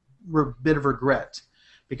real bit of regret,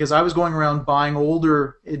 because I was going around buying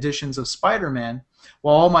older editions of Spider-Man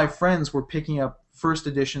while all my friends were picking up first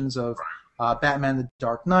editions of Batman the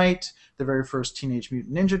Dark Knight, the very first Teenage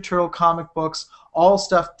Mutant Ninja Turtle comic books, all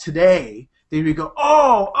stuff today. They would go,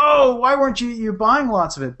 oh, why weren't you buying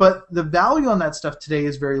lots of it? But the value on that stuff today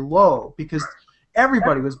is very low because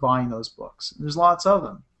everybody was buying those books. There's lots of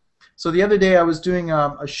them. So the other day I was doing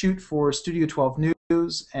a shoot for Studio 12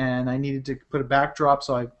 News, and I needed to put a backdrop,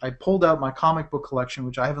 so I pulled out my comic book collection,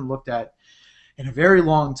 which I haven't looked at in a very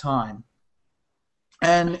long time,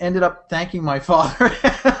 and ended up thanking my father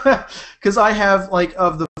because I have, like,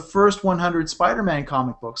 of the first 100 Spider-Man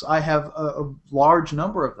comic books, I have a large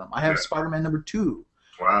number of them. I have Spider-Man number 2.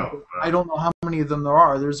 Wow. I don't know how many of them there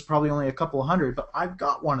are. There's probably only a couple hundred, but I've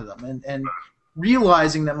got one of them, and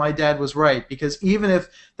realizing that my dad was right, because even if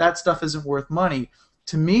that stuff isn't worth money,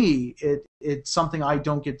 to me it's something I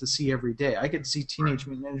don't get to see every day. I get to see Teenage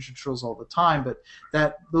Mutant Ninja Turtles all the time, but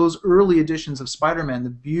those early editions of Spider-Man, the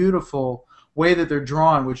beautiful way that they're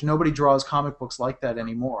drawn, which nobody draws comic books like that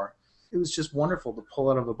anymore, it was just wonderful to pull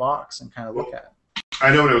out of the box and kind of look at.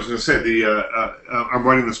 I know what I was going to say. I'm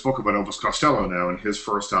writing this book about Elvis Costello now and his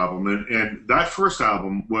first album, and that first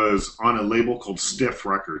album was on a label called Stiff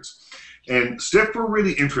Records. And Stiff were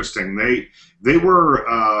really interesting. They were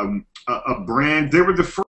a brand. They were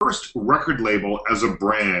the first record label as a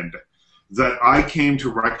brand that I came to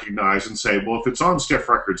recognize and say, well, if it's on Stiff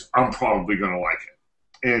Records, I'm probably going to like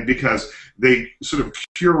it. And because they sort of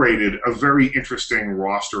curated a very interesting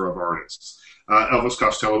roster of artists. Elvis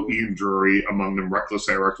Costello, Ian Drury, among them, Reckless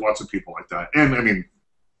Eric, lots of people like that. And, I mean,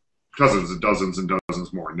 dozens and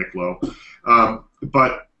dozens more, Nick Lowe.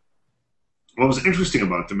 But what was interesting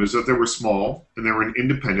about them is that they were small and they were an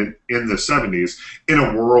independent in the 70s in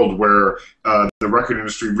a world where the record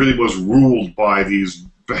industry really was ruled by these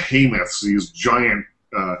behemoths, these giant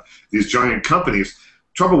companies.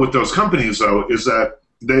 Trouble with those companies, though, is that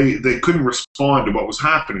they couldn't respond to what was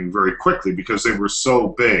happening very quickly because they were so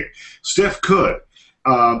big. Stiff could.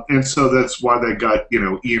 And so that's why they got,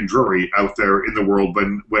 Ian Drury out there in the world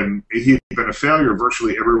when he had been a failure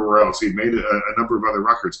virtually everywhere else. He'd made a number of other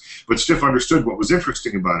records. But Stiff understood what was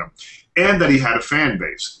interesting about him, and that he had a fan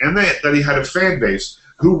base, and that he had a fan base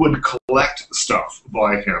who would collect stuff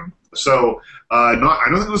by him. So I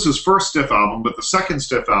don't think it was his first Stiff album, but the second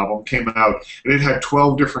Stiff album came out, and it had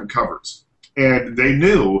 12 different covers. And they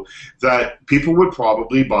knew that people would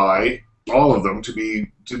probably buy all of them to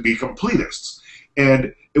be completists.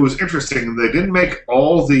 And it was interesting. They didn't make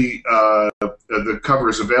all the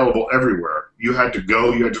covers available everywhere. You had to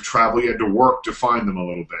go, you had to travel, you had to work to find them a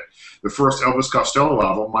little bit. The first Elvis Costello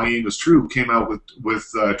album, My Aim Is True, came out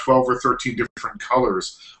with 12 or 13 different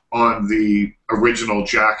colors on the original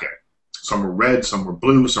jacket. Some were red, some were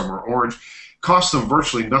blue, some were orange. Cost them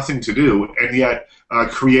virtually nothing to do, and yet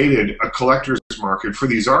created a collector's market for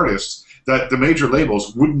these artists that the major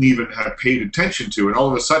labels wouldn't even have paid attention to. And all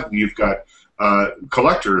of a sudden, you've got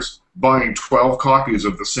collectors buying 12 copies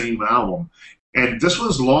of the same album. And this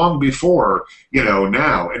was long before,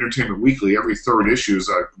 now, Entertainment Weekly, every third issue is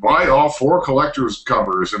like, buy all 4 collectors'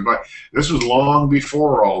 covers. But this was long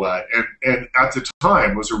before all that. And at the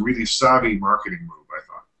time, was a really savvy marketing move, I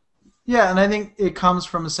thought. Yeah, and I think it comes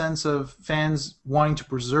from a sense of fans wanting to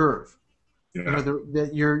preserve. Yeah.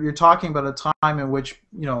 You're talking about a time in which,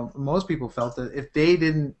 most people felt that if they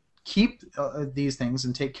didn't keep these things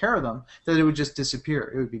and take care of them, that it would just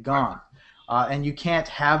disappear. It would be gone. And you can't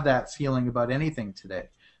have that feeling about anything today,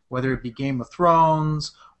 whether it be Game of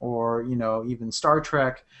Thrones or even Star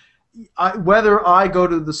Trek. Whether I go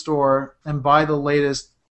to the store and buy the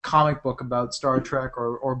latest comic book about Star Trek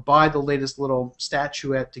or buy the latest little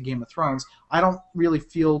statuette to Game of Thrones, I don't really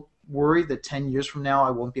feel worried that 10 years from now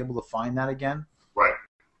I won't be able to find that again. Right,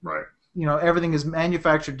 right. Everything is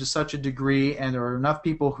manufactured to such a degree, and there are enough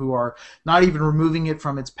people who are not even removing it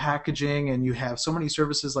from its packaging, and you have so many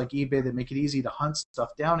services like eBay that make it easy to hunt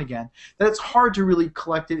stuff down again, that it's hard to really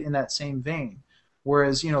collect it in that same vein.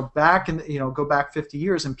 Whereas, go back 50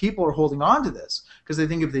 years, and people are holding on to this because they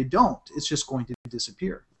think if they don't, it's just going to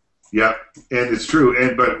disappear. Yeah, and it's true.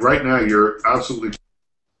 But right now, you're absolutely.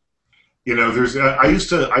 There's. I used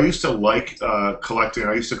to like collecting.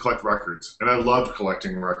 I used to collect records, and I loved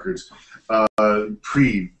collecting records,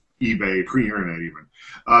 pre-eBay, pre-internet, even,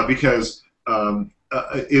 because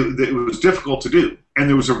it was difficult to do, and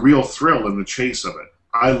there was a real thrill in the chase of it.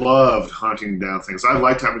 I loved hunting down things. I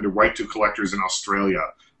liked having to write to collectors in Australia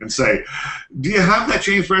and say, "Do you have that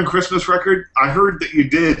James Brown Christmas record? I heard that you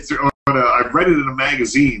did. I read it in a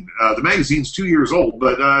magazine. The magazine's 2 years old,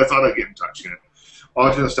 but I thought I'd get in touch." All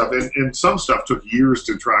that kind of stuff. And some stuff took years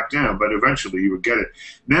to track down, but eventually you would get it.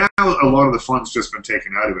 Now a lot of the fun's just been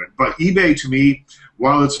taken out of it. But eBay, to me,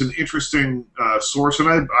 while it's an interesting source, and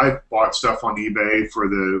I bought stuff on eBay for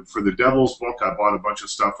the Devil's book. I bought a bunch of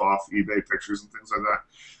stuff off eBay, pictures and things like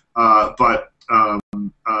that. But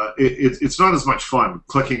it's not as much fun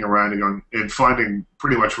clicking around and finding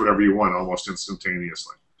pretty much whatever you want almost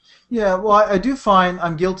instantaneously. Yeah, well, I do find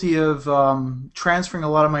I'm guilty of transferring a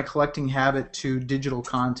lot of my collecting habit to digital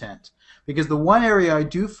content, because the one area I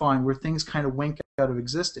do find where things kind of wink out of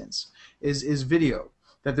existence is video.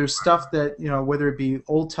 That there's stuff that, whether it be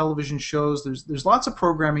old television shows, there's lots of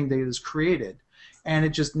programming that is created, and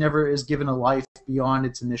it just never is given a life beyond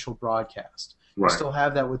its initial broadcast. Right. You still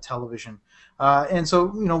have that with television. And so,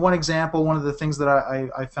 one example, one of the things that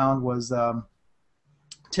I found was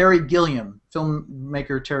Terry Gilliam,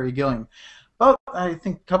 filmmaker Terry Gilliam, about, I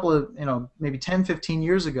think, a couple of, maybe 10, 15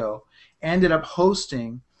 years ago, ended up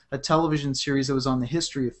hosting a television series that was on the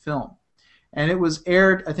history of film. And it was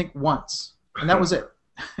aired, I think, once. And that was it.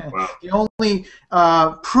 Wow. The only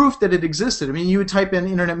proof that it existed, I mean, you would type in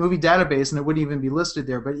Internet Movie Database and it wouldn't even be listed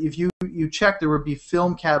there, but if you check, there would be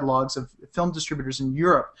film catalogs of film distributors in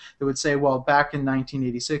Europe that would say, well, back in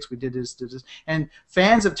 1986 we did this. And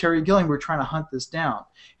fans of Terry Gilliam were trying to hunt this down.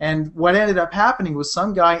 And what ended up happening was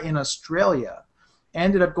some guy in Australia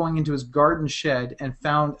ended up going into his garden shed and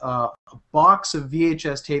found a box of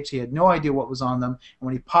VHS tapes. He had no idea what was on them. And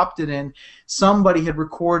when he popped it in, somebody had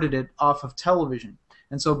recorded it off of television.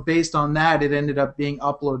 And so based on that, it ended up being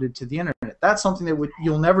uploaded to the internet. That's something that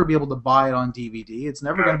you'll never be able to buy it on DVD. It's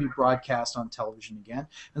never going to be broadcast on television again.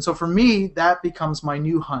 And so for me, that becomes my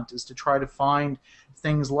new hunt, is to try to find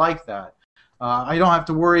things like that. I don't have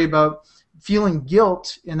to worry about feeling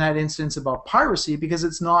guilt in that instance about piracy, because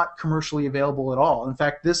it's not commercially available at all. In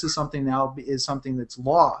fact, this is something that's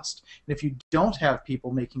lost. And if you don't have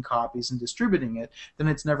people making copies and distributing it, then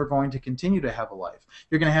it's never going to continue to have a life.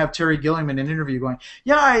 You're going to have Terry Gilliam in an interview going,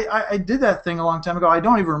 yeah, I did that thing a long time ago. I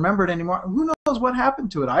don't even remember it anymore. Who knows what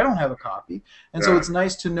happened to it? I don't have a copy. And so it's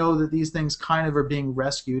nice to know that these things kind of are being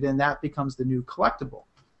rescued, and that becomes the new collectible.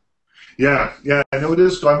 Yeah, I know it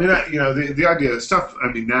is. I mean, the idea of stuff.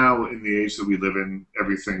 I mean, now in the age that we live in,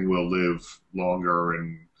 everything will live longer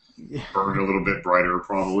and burn a little bit brighter,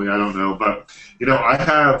 probably. I don't know, but I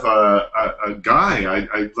have a guy.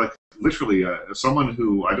 I like literally someone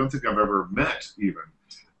who I don't think I've ever met even,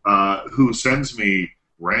 who sends me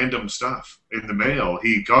random stuff in the mail.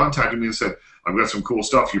 He contacted me and said, "I've got some cool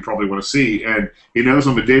stuff you probably want to see," and he knows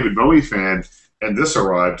I'm a David Bowie fan. And this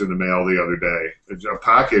arrived in the mail the other day, a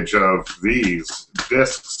package of these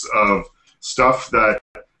discs of stuff that,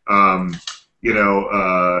 a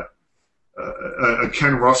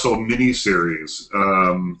Ken Russell miniseries,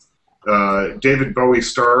 David Bowie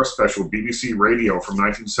Star Special, BBC Radio from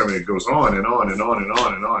 1970. It goes on and on and on and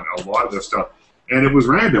on and on, a lot of this stuff. And it was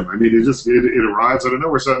random. I mean, it arrives out of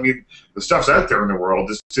nowhere. So, I mean, the stuff's out there in the world.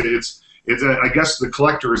 It's I guess the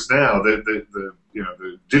collectors now, the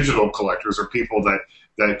digital collectors, are people that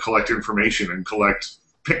collect information and collect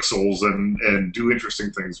pixels and do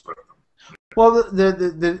interesting things with them. Well,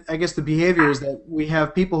 I guess the behavior is that we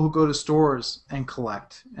have people who go to stores and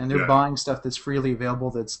collect, and they're buying stuff that's freely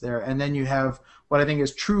available, that's there. And then you have what I think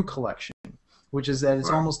is true collection, which is that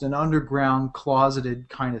it's almost an underground, closeted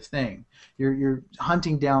kind of thing. You're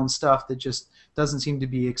hunting down stuff that just doesn't seem to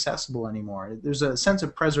be accessible anymore. There's a sense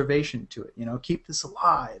of preservation to it. Keep this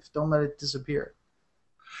alive. Don't let it disappear.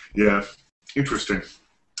 Yeah, interesting.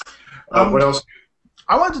 What else?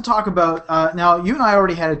 I wanted to talk about now. You and I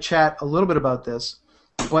already had a chat a little bit about this,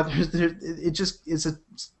 but it's a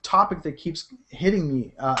topic that keeps hitting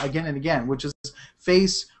me again and again, which is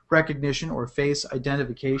face recognition or face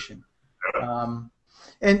identification.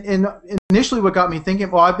 And initially, what got me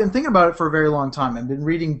thinking, well, I've been thinking about it for a very long time. I've been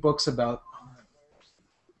reading books about.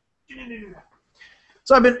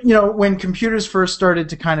 So I've been, when computers first started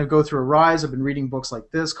to kind of go through a rise, I've been reading books like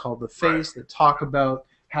this called The Face that talk about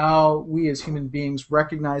how we as human beings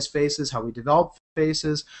recognize faces, how we develop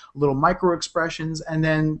faces, little micro expressions, and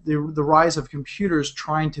then the rise of computers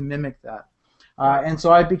trying to mimic that. And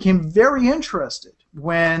so I became very interested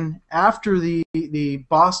when, after the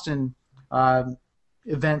Boston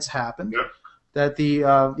events happened, that the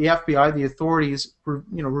FBI, the authorities,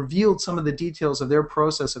 revealed some of the details of their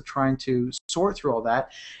process of trying to sort through all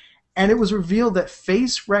that, and it was revealed that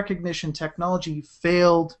face recognition technology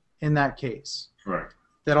failed in that case. Right.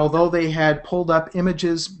 That although they had pulled up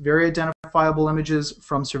images, very identifiable images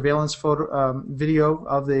from surveillance video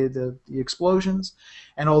of the explosions,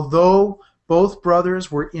 and although both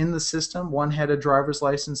brothers were in the system, one had a driver's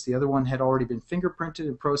license, the other one had already been fingerprinted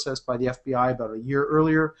and processed by the FBI about a year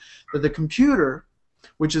earlier, that the computer,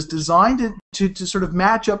 which is designed to sort of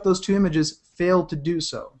match up those two images, failed to do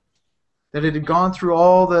so. That it had gone through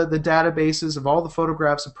all the databases of all the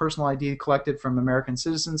photographs of personal ID collected from American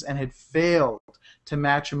citizens and had failed to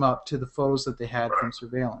match them up to the photos that they had from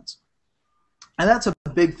surveillance. And that's a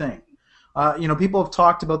big thing. People have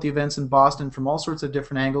talked about the events in Boston from all sorts of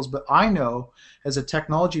different angles, but I know as a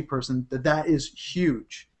technology person that is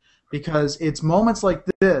huge, because it's moments like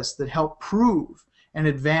this that help prove and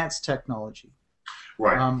advance technology.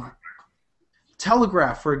 Right.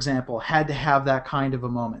 Telegraph, for example, had to have that kind of a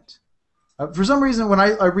moment. For some reason, when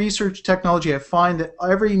I research technology, I find that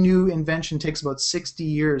every new invention takes about 60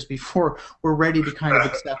 years before we're ready to kind of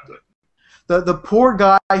accept it. The poor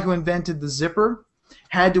guy who invented the zipper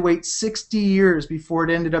had to wait 60 years before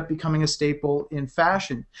it ended up becoming a staple in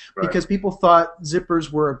fashion, because people thought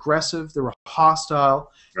zippers were aggressive, they were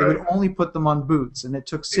hostile, they would only put them on boots, and it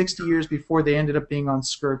took 60 years before they ended up being on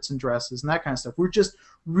skirts and dresses and that kind of stuff. We're just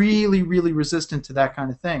really, really resistant to that kind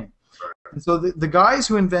of thing. And so the guys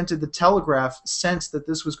who invented the telegraph sensed that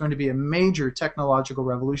this was going to be a major technological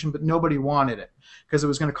revolution, but nobody wanted it because it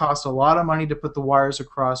was going to cost a lot of money to put the wires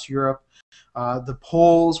across Europe. The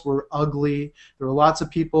poles were ugly. There were lots of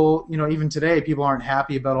people, even today, people aren't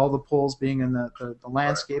happy about all the poles being in the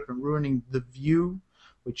landscape and ruining the view,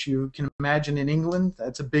 which you can imagine in England.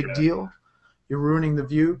 That's a big deal. You're ruining the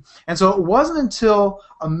view. And so it wasn't until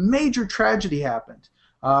a major tragedy happened.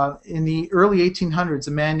 In the early 1800s,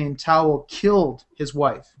 a man named Towel killed his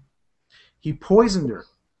wife. He poisoned her.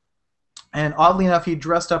 And oddly enough, he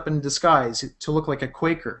dressed up in disguise to look like a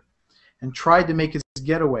Quaker and tried to make his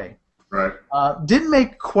getaway. Right. Didn't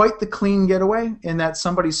make quite the clean getaway in that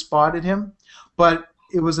somebody spotted him, but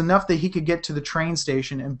it was enough that he could get to the train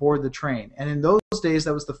station and board the train. And in those days,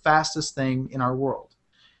 that was the fastest thing in our world.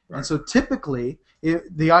 Right. And so typically,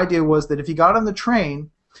 the idea was that if he got on the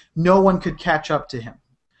train, no one could catch up to him.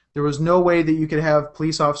 There was no way that you could have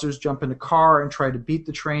police officers jump in a car and try to beat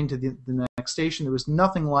the train to the next station. There was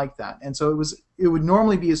nothing like that. And so it would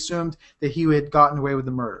normally be assumed that he had gotten away with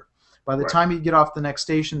the murder. By the time he'd get off the next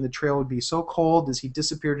station, the trail would be so cold as he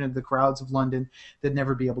disappeared into the crowds of London, they'd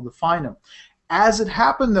never be able to find him. As it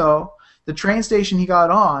happened, though, the train station he got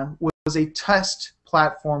on was a test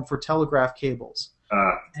platform for telegraph cables.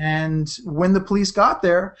 And when the police got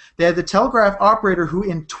there, they had the telegraph operator who,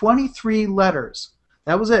 in 23 letters,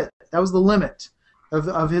 that was it. That was the limit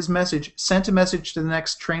of his message. Sent a message to the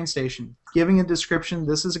next train station, giving a description.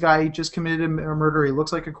 This is a guy, he just committed a murder. He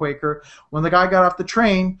looks like a Quaker. When the guy got off the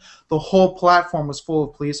train, the whole platform was full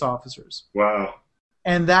of police officers. Wow.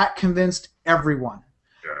 And that convinced everyone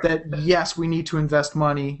that, yes, we need to invest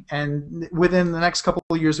money. And within the next couple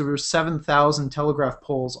of years, there were 7,000 telegraph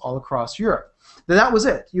poles all across Europe. That was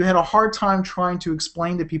it. You had a hard time trying to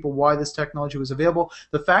explain to people why this technology was available.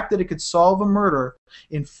 The fact that it could solve a murder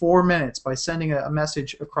in 4 minutes by sending a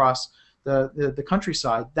message across the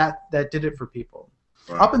countryside, that did it for people.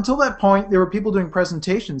 Wow. Up until that point, there were people doing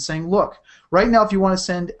presentations saying, look, right now if you want to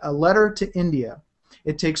send a letter to India,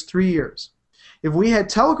 it takes 3 years. If we had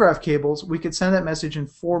telegraph cables, we could send that message in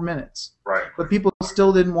 4 minutes. Right. But people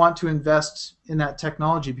still didn't want to invest in that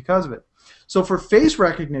technology because of it. So for face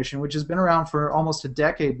recognition, which has been around for almost a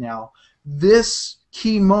decade now, this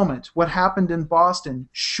key moment, what happened in Boston,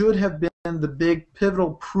 should have been the big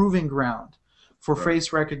pivotal proving ground for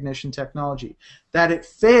face recognition technology. That it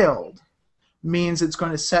failed means it's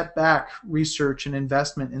going to set back research and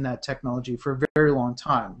investment in that technology for a very long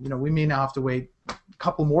time. We may now have to wait a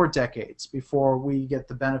couple more decades before we get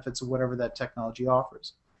the benefits of whatever that technology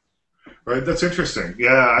offers. Right, that's interesting.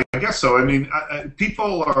 Yeah, I guess so. I mean,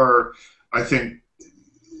 people are, I think,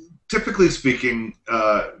 typically speaking,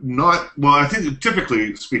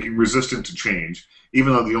 typically speaking, resistant to change,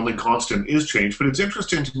 even though the only constant is change. But it's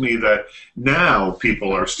interesting to me that now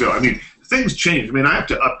people are still, I mean, things change. I mean, I have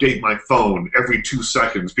to update my phone every 2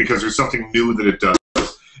 seconds because there's something new that it does.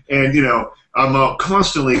 And, I'm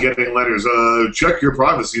constantly getting letters, check your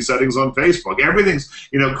privacy settings on Facebook. Everything's,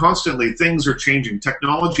 constantly things are changing.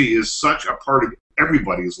 Technology is such a part of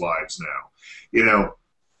everybody's lives now.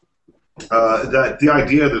 That the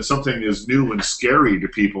idea that something is new and scary to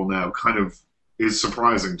people now kind of is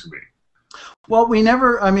surprising to me. Well, we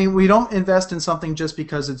don't invest in something just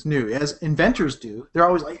because it's new. As inventors do, they're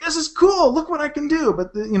always like, this is cool, look what I can do.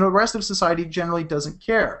 But the rest of society generally doesn't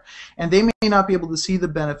care. And they may not be able to see the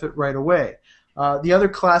benefit right away. The other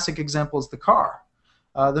classic example is the car.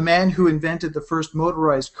 The man who invented the first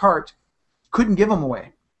motorized cart couldn't give them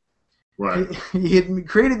away. Right. He had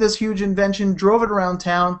created this huge invention, drove it around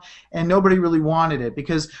town, and nobody really wanted it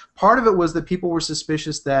because part of it was that people were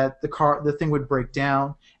suspicious that the thing would break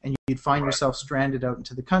down and you'd find yourself stranded out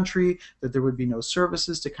into the country, that there would be no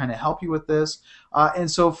services to kind of help you with this. And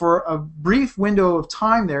so for a brief window of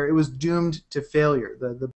time there, it was doomed to failure.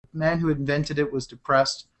 The man who invented it was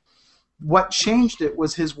depressed. What changed it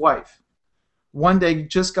was his wife. One day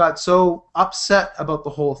just got so upset about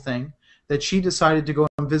the whole thing that she decided to go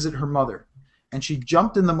and visit her mother. And she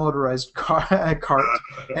jumped in the motorized cart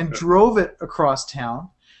and drove it across town.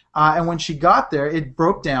 And when she got there, it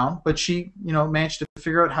broke down, but she managed to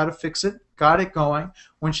figure out how to fix it, got it going.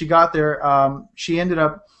 When she got there, she ended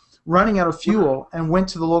up running out of fuel and went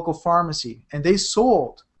to the local pharmacy. And they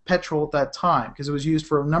sold petrol at that time because it was used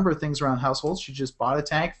for a number of things around households. She just bought a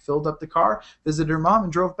tank, filled up the car, visited her mom,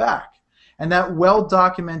 and drove back. And that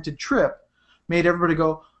well-documented trip made everybody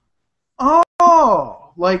go,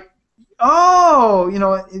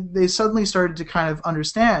 they suddenly started to kind of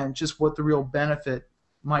understand just what the real benefit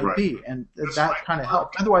might be, and that kind of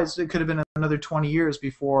helped. Otherwise, it could have been another 20 years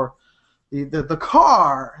before the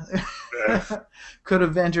car could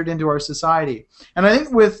have entered into our society. And I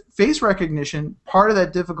think with face recognition, part of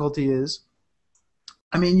that difficulty is,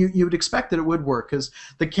 you would expect that it would work because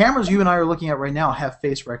the cameras you and I are looking at right now have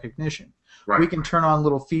face recognition. Right. We can turn on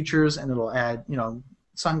little features and it'll add,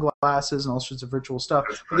 sunglasses and all sorts of virtual stuff.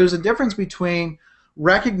 But there's a difference between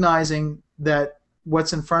recognizing that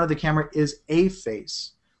what's in front of the camera is a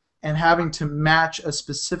face and having to match a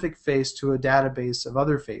specific face to a database of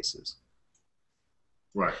other faces.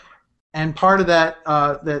 Right. And part of that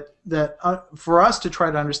for us to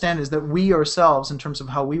try to understand is that we ourselves, in terms of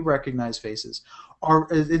how we recognize faces,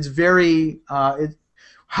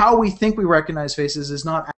 how we think we recognize faces is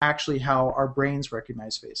not actually how our brains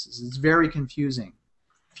recognize faces. It's very confusing,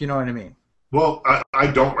 if you know what I mean. Well, I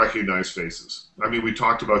don't recognize faces. We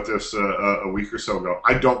talked about this a week or so ago.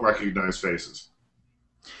 I don't recognize faces.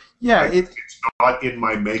 Yeah, it's not in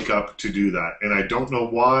my makeup to do that, and I don't know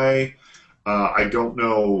why. I don't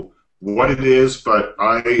know what it is, but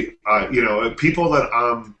people that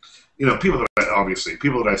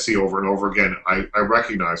I see over and over again, I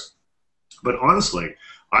recognize. But honestly,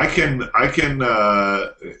 I can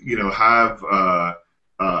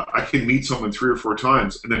meet someone 3 or 4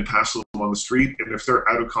 times and then pass them on the street, and if they're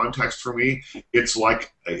out of context for me, it's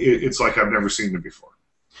like I've never seen them before.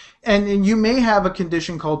 And you may have a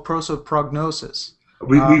condition called prosopagnosia.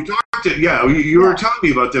 We've talked to, you were telling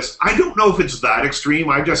me about this. I don't know if it's that extreme.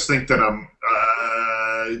 I just think that I'm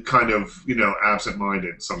kind of,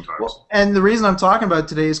 absent-minded sometimes. Well, and the reason I'm talking about it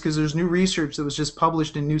today is because there's new research that was just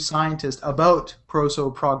published in New Scientist about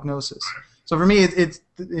prosopagnosia. Right. So for me, it's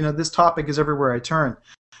this topic is everywhere I turn.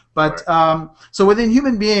 But so within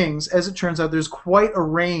human beings, as it turns out, there's quite a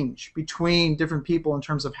range between different people in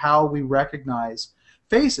terms of how we recognize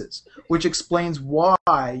faces, which explains why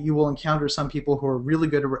you will encounter some people who are really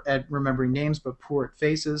good at remembering names but poor at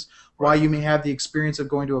faces, why you may have the experience of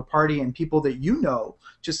going to a party and people that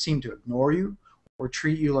just seem to ignore you or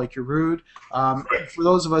treat you like you're rude. For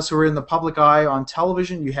those of us who are in the public eye on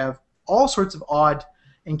television, you have all sorts of odd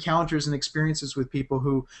encounters and experiences with people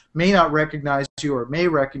who may not recognize you or may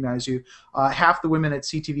recognize you. Half the women at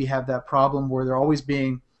CTV have that problem where they're always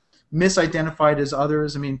being misidentified as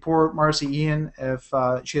others. Poor Marcy Ian, if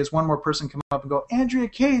she has one more person come up and go, Andrea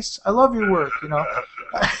Case, I love your work,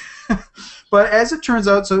 But as it turns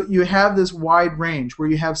out, so you have this wide range where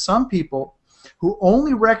you have some people who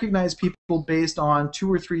only recognize people based on 2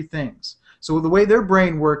 or 3 things. So the way their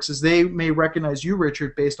brain works is they may recognize you,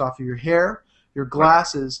 Richard, based off of your hair, your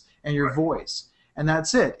glasses, and your voice. And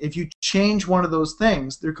that's it. If you change one of those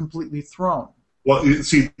things, they're completely thrown. Well, you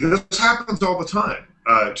see, this happens all the time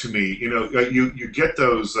to me. You know, you get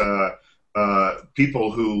those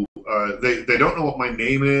people who they don't know what my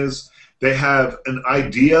name is. They have an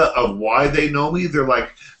idea of why they know me. They're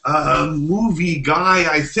like, movie guy,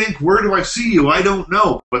 I think. Where do I see you? I don't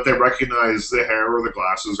know. But they recognize the hair or the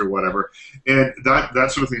glasses or whatever. And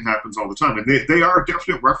that sort of thing happens all the time. And they are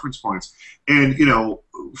definite reference points. And, you know,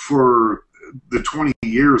 for the 20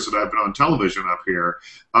 years that I've been on television up here,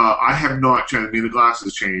 I have not changed. I mean, the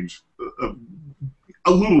glasses change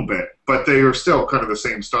a little bit, but they are still kind of the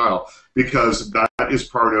same style because that is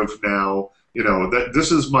part of now. You know, that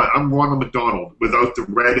this is I'm Ronald McDonald without the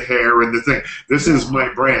red hair and the thing. This is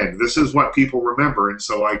my brand. This is what people remember, and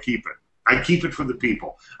so I keep it. I keep it for the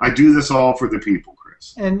people. I do this all for the people,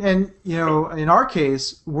 Chris. And you know, in our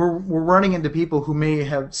case, we're running into people who may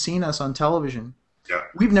have seen us on television. Yeah.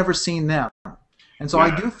 We've never seen them. And so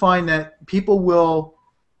I do find that people will,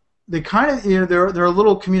 they kind of, you know, there are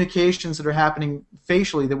little communications that are happening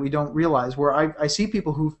facially that we don't realize, where I see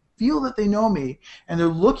people who feel that they know me, and they're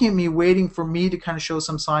looking at me waiting for me to kind of show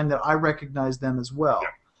some sign that I recognize them as well,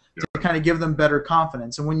 to kind of give them better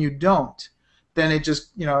confidence. And when you don't, then it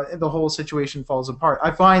just, you know, the whole situation falls apart.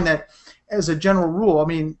 I find that as a general rule, I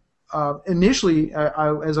mean, initially,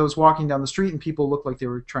 as I was walking down the street and people looked like they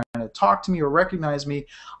were trying to talk to me or recognize me,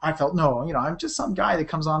 I felt, no, you know, I'm just some guy that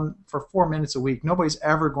comes on for 4 minutes a week. Nobody's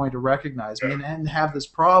ever going to recognize me and have this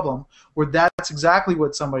problem where that's exactly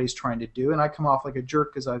what somebody's trying to do, and I come off like a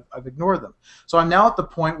jerk because I've ignored them. So I'm now at the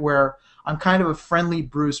point where I'm kind of a friendly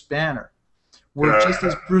Bruce Banner, where just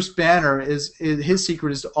as Bruce Banner is his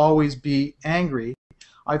secret is to always be angry,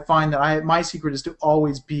 I find that my secret is to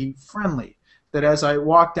always be friendly. That as I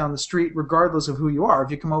walk down the street, regardless of who you are, if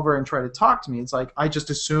you come over and try to talk to me, it's like I just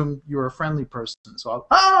assume you're a friendly person. So I'll,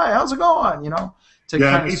 hi, how's it going? You know, to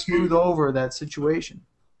kind of smooth over that situation.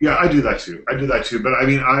 Yeah, I do that too. But I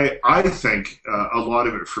mean, I think a lot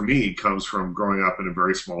of it for me comes from growing up in a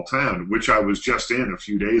very small town, which I was just in a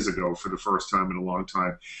few days ago for the first time in a long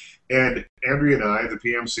time. And Andrea and I, the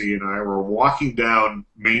PMC and I, were walking down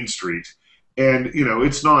Main Street. And, you know,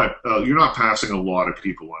 it's not, you're not passing a lot of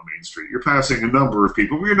people on Main Street. You're passing a number of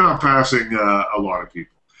people, but you're not passing a lot of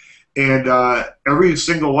people. And every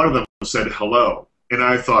single one of them said hello. And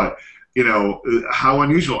I thought, you know, how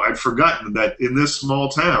unusual. I'd forgotten that in this small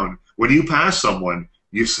town, when you pass someone,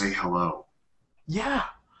 you say hello. Yeah.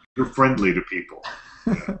 You're friendly to people.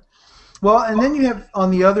 Yeah. Well, and then you have,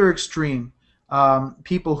 on the other extreme,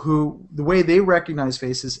 people who, the way they recognize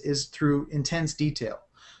faces is through intense detail.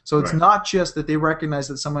 So it's not just that they recognize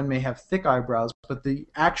that someone may have thick eyebrows, but the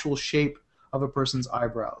actual shape of a person's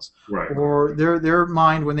eyebrows. Right. Or their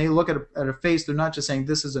mind, when they look at a face, they're not just saying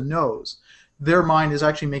this is a nose. Their mind is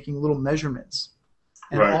actually making little measurements.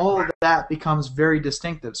 And all of that becomes very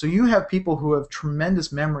distinctive. So you have people who have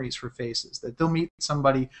tremendous memories for faces, that they'll meet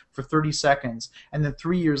somebody for 30 seconds, and then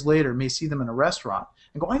 3 years later may see them in a restaurant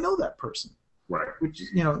and go, I know that person. Right. Which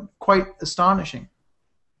is, you know, quite astonishing.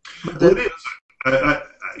 But it is.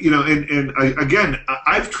 You know, and again,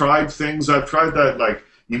 I've tried things. I've tried that, like,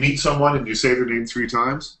 you meet someone and you say their name 3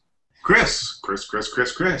 times. Chris.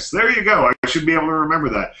 There you go. I should be able to remember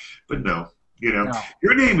that. But no, you know,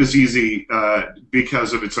 your name is easy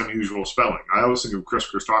because of its unusual spelling. I always think of Chris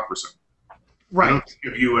Christopherson. Right. I don't think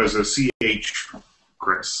of you as a CH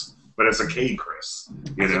Chris, but as a K Chris.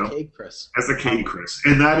 You know, as a K Chris. As a K Chris,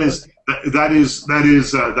 and that is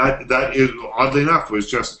oddly enough was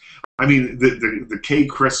just. I mean, the K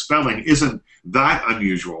Chris spelling isn't that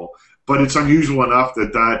unusual, but it's unusual enough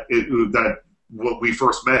that what we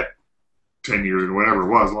first met 10 years or whatever it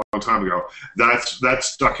was, a long time ago, that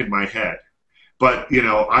stuck in my head. But, you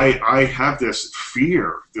know, I have this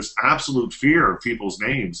fear, this absolute fear of people's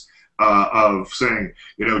names, of saying,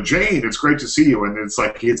 you know, Jane, it's great to see you, and it's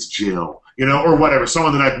like, it's Jill, you know, or whatever,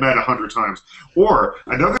 someone that I've met 100 times. Or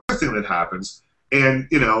another thing that happens, and,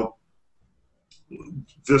 you know,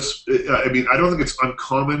 this, I mean, I don't think it's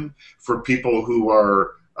uncommon for people who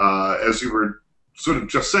are, as you were sort of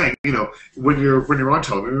just saying, you know, when you're on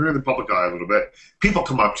television, when you're in the public eye a little bit, people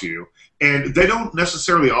come up to you, and they don't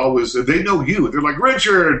necessarily always, they know you. They're like,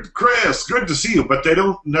 Richard, Chris, good to see you, but they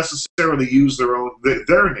don't necessarily use their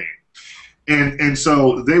name. And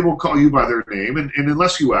so they will call you by their name, and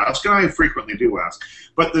unless you ask, and I frequently do ask,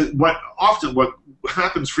 but what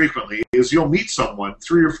happens frequently is you'll meet someone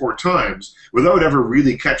 3 or 4 times without ever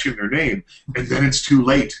really catching their name, and then it's too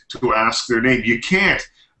late to ask their name. You can't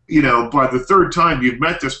by the third time you've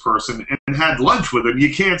met this person and had lunch with them,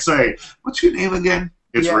 you can't say, "What's your name again?"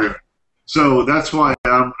 It's real. So that's why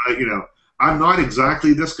I'm not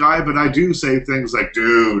exactly this guy, but I do say things like,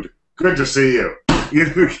 "Dude, good to see you,"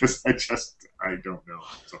 because I don't know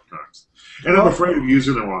sometimes, and I'm afraid of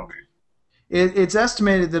using the wrong name. It's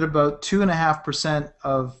estimated that about 2.5%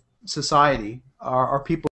 of society are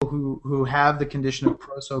people who have the condition of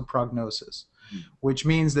prosopagnosia, which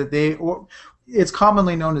means that it's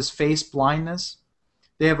commonly known as face blindness.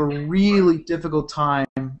 They have a really difficult time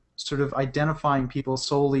sort of identifying people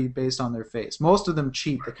solely based on their face. Most of them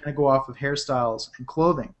cheat. They kind of go off of hairstyles and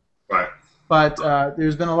clothing. Right. But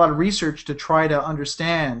there's been a lot of research to try to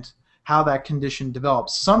understand how that condition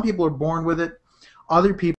develops. Some people are born with it.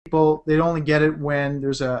 Other people, they only get it when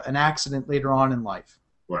there's an accident later on in life.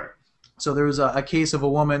 Right. So there was a case of a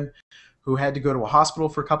woman who had to go to a hospital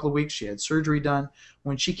for a couple of weeks. She had surgery done.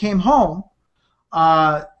 When she came home,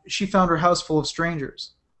 she found her house full of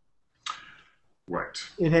strangers. Right.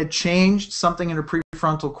 It had changed something in her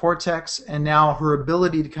prefrontal cortex, and now her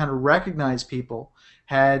ability to kind of recognize people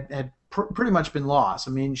had pretty much been lost.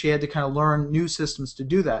 I mean, she had to kind of learn new systems to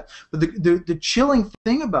do that. But the chilling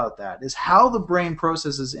thing about that is how the brain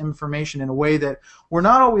processes information in a way that we're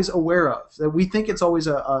not always aware of, that we think it's always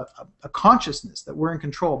a consciousness, that we're in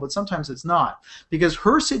control, but sometimes it's not. Because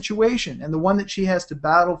her situation, and the one that she has to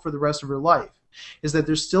battle for the rest of her life, is that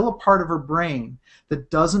there's still a part of her brain that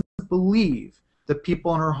doesn't believe that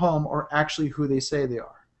people in her home are actually who they say they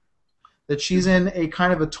are. That she's in a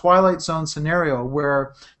kind of a Twilight Zone scenario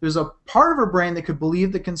where there's a part of her brain that could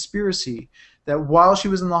believe the conspiracy that while she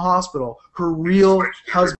was in the hospital, her real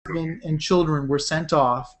husband and children were sent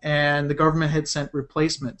off and the government had sent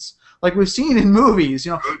replacements. Like we've seen in movies,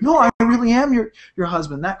 no, I really am your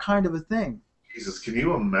husband, that kind of a thing. Jesus, can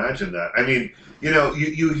you imagine that? I mean,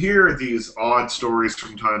 you hear these odd stories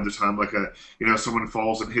from time to time, like someone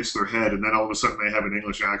falls and hits their head, and then all of a sudden they have an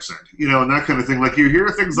English accent, and that kind of thing. Like you hear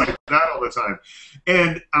things like that all the time,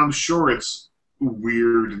 and I'm sure it's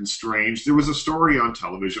weird and strange. There was a story on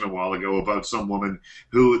television a while ago about some woman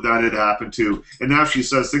who that had happened to, and now she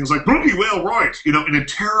says things like "bloody well right," in a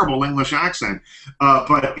terrible English accent,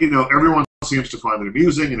 but everyone seems to find it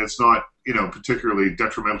amusing, and it's not particularly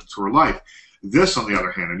detrimental to her life. This, on the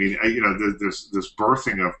other hand, I mean, this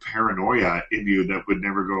birthing of paranoia in you that would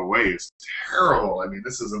never go away is terrible. I mean,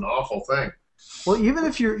 this is an awful thing. Well, even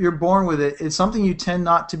if you're born with it, it's something you tend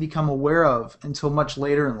not to become aware of until much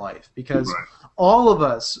later in life. Because all of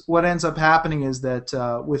us, what ends up happening is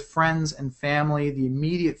that with friends and family, the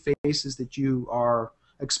immediate faces that you are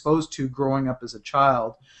exposed to growing up as a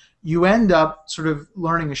child, you end up sort of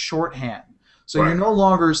learning a shorthand. So you're no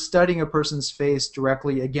longer studying a person's face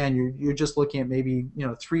directly. Again, you're just looking at maybe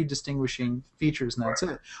 3 distinguishing features, and that's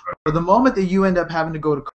it. But the moment that you end up having to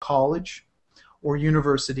go to college or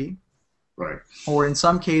university, or in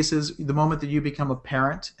some cases, the moment that you become a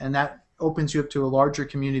parent, and that opens you up to a larger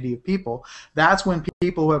community of people, that's when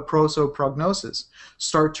people who have prosopagnosia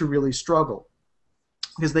start to really struggle.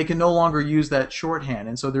 Because they can no longer use that shorthand,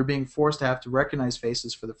 and so they're being forced to have to recognize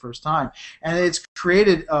faces for the first time. And it's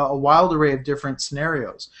created a wild array of different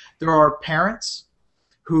scenarios. There are parents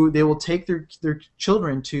who they will take their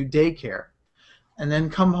children to daycare and then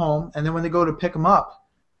come home, and then when they go to pick them up,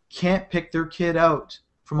 can't pick their kid out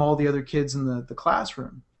from all the other kids in the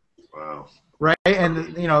classroom. Wow. Right? And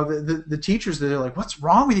the teachers, they're like, "What's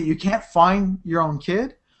wrong with you? You can't find your own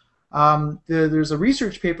kid?" There's a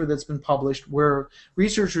research paper that's been published where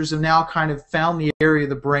researchers have now kind of found the area of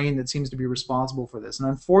the brain that seems to be responsible for this. And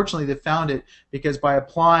unfortunately, they found it because by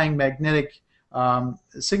applying magnetic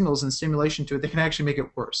signals and stimulation to it, they can actually make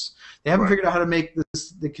it worse. They haven't figured out how to make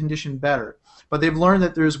the condition better. But they've learned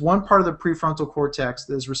that there's one part of the prefrontal cortex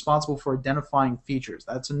that is responsible for identifying features.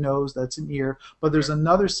 That's a nose, that's an ear. But there's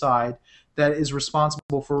another side that is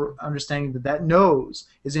responsible for understanding that nose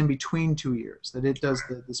is in between 2 ears, that it does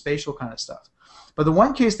the spatial kind of stuff. But the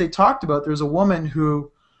one case they talked about, there's a woman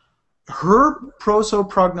who, her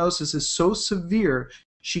prosopagnosia is so severe,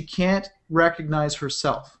 she can't recognize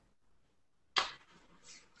herself.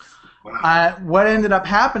 Wow. What ended up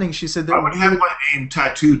happening, she said that... I would have my name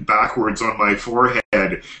tattooed backwards on my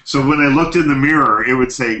forehead, so when I looked in the mirror, it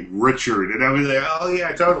would say Richard, and I was like, "Oh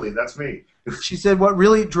yeah, totally, that's me." She said what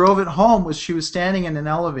really drove it home was she was standing in an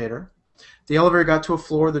elevator. The elevator got to a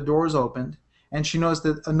floor, the doors opened, and she noticed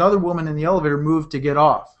that another woman in the elevator moved to get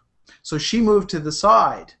off. So she moved to the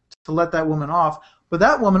side to let that woman off, but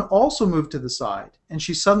that woman also moved to the side, and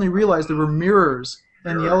she suddenly realized there were mirrors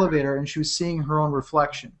in the elevator, and she was seeing her own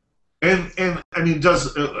reflection. And I mean,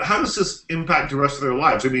 how does this impact the rest of their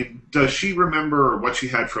lives? I mean, does she remember what she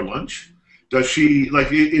had for lunch? Does she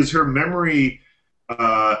is her memory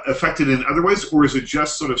affected in other ways, or is it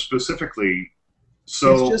just sort of specifically?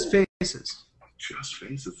 So It's just faces. just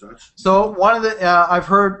faces. That's So one of the I've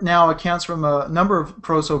heard now accounts from a number of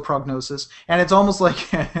prosoprognosis, and it's almost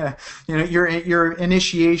like your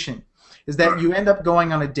initiation is that you end up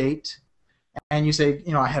going on a date, and you say,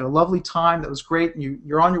 I had a lovely time, that was great, and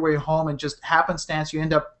you're on your way home, and just happenstance you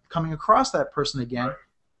end up coming across that person again, right.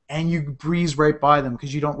 and you breeze right by them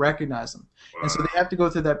because you don't recognize them, and so they have to go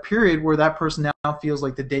through that period where that person now feels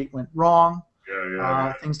like the date went wrong,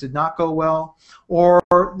 things did not go well, or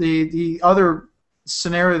the other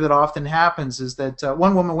scenario that often happens is that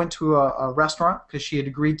one woman went to a restaurant because she had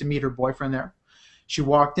agreed to meet her boyfriend there. She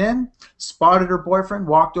walked in, spotted her boyfriend,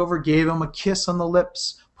 walked over, gave him a kiss on the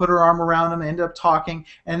lips, put her arm around him, ended up talking,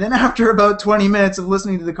 and then after about 20 minutes of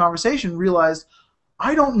listening to the conversation, realized,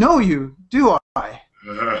 I don't know you, do I?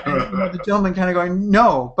 And the gentleman kind of going,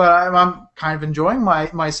 no, but I'm kind of enjoying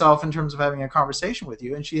myself in terms of having a conversation with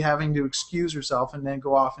you, and she having to excuse herself and then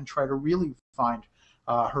go off and try to really find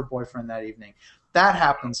her boyfriend that evening. That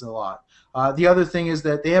happens a lot. The other thing is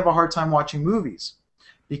that they have a hard time watching movies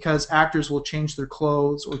because actors will change their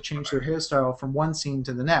clothes or change their hairstyle from one scene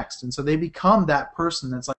to the next, and so they become that person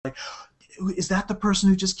that's like, is that the person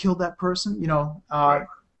who just killed that person?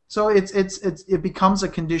 So it becomes a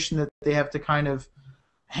condition that they have to kind of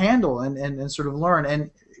handle and sort of learn, and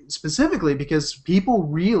specifically because people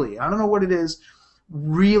really, I don't know what it is,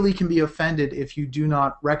 really can be offended if you do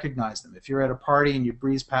not recognize them. If you're at a party and you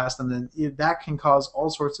breeze past them, then that can cause all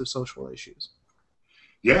sorts of social issues.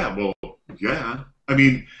 Yeah, well, yeah. I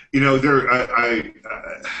mean, there's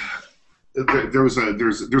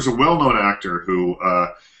a well-known actor who,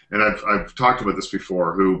 and I've talked about this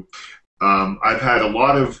before, who I've had a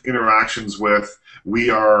lot of interactions with. We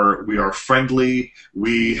are friendly.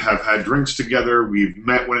 We have had drinks together. We've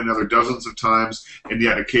met one another dozens of times, and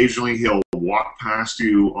yet occasionally he'll walk past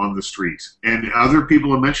you on the street. And other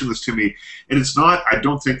people have mentioned this to me, and it's not, I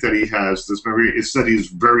don't think that he has this memory. It's that he's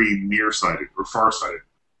very nearsighted or farsighted.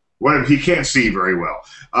 Well, he can't see very well.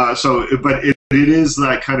 But it is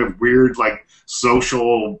that kind of weird, like,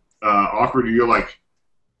 social awkward. You're like,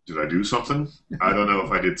 did I do something? I don't know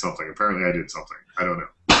if I did something. Apparently I did something. I don't know.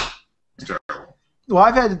 It's terrible. Well,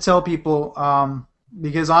 I've had to tell people,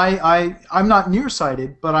 because I'm not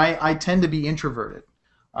nearsighted, but I tend to be introverted.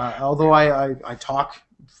 Although I talk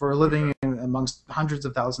for a living amongst hundreds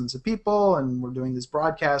of thousands of people, and we're doing this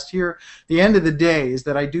broadcast here, the end of the day is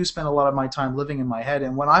that I do spend a lot of my time living in my head,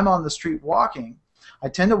 and when I'm on the street walking, I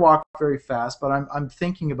tend to walk very fast, but I'm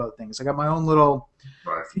thinking about things. I got my own little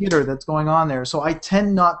theater that's going on there, so I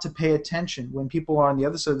tend not to pay attention when people are on the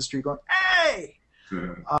other side of the street going, hey!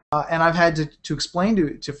 And I've had to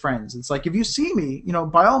explain to friends. It's like, if you see me,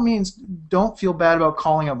 by all means, don't feel bad about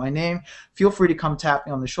calling out my name. Feel free to come tap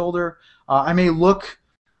me on the shoulder. I may look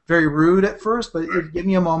very rude at first, but give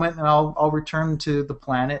me a moment and I'll return to the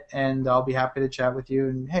planet and I'll be happy to chat with you.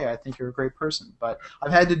 And hey, I think you're a great person. But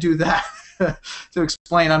I've had to do that to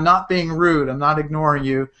explain I'm not being rude. I'm not ignoring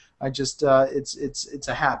you. I just it's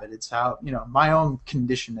a habit. It's how my own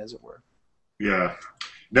condition, as it were. Yeah.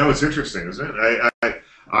 No, it's interesting, isn't it?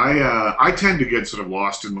 I tend to get sort of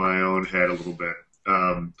lost in my own head a little bit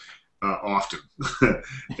often,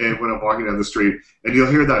 and when I'm walking down the street, and you'll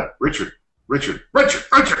hear that Richard,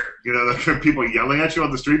 the people yelling at you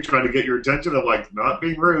on the street trying to get your attention. I'm like, not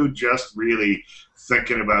being rude, just really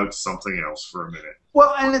thinking about something else for a minute.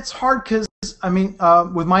 Well, and it's hard because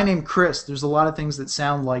with my name Chris, there's a lot of things that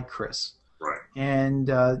sound like Chris. Right. And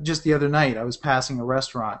just the other night, I was passing a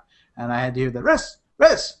restaurant, and I had to hear the Riss,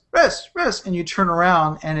 and you turn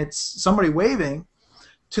around and it's somebody waving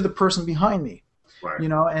to the person behind me, right.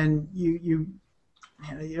 And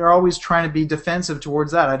you're always trying to be defensive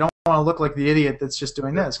towards that. I don't want to look like the idiot that's just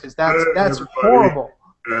doing this because that's horrible.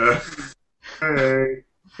 Hey.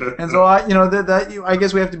 And so I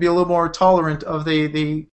guess we have to be a little more tolerant of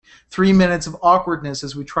the 3 minutes of awkwardness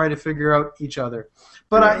as we try to figure out each other.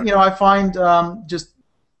 But I find just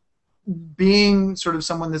being sort of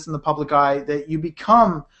someone that's in the public eye, that you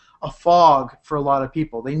become a fog for a lot of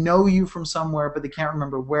people. They know you from somewhere, but they can't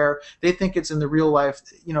remember where. They think it's in the real life.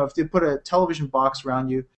 If they put a television box around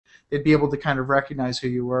you, they'd be able to kind of recognize who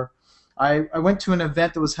you were. I went to an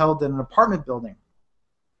event that was held in an apartment building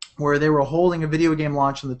where they were holding a video game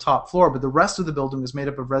launch on the top floor, but the rest of the building was made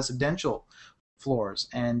up of residential floors.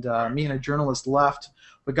 And me and a journalist left,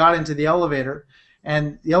 but got into the elevator,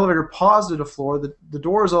 and the elevator paused at a floor, the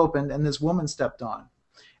doors opened, and this woman stepped on.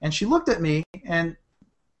 And she looked at me, and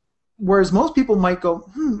whereas most people might go,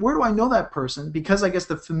 where do I know that person? Because I guess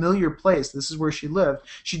the familiar place, this is where she lived.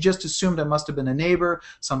 She just assumed I must have been a neighbor,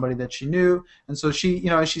 somebody that she knew. And so she,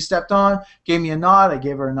 as she stepped on, gave me a nod. I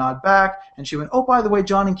gave her a nod back. And she went, oh, by the way,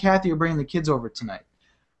 John and Kathy are bringing the kids over tonight.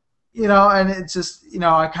 And it's just,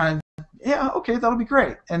 I kind of, yeah, okay, that'll be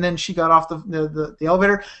great. And then she got off the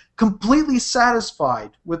elevator, completely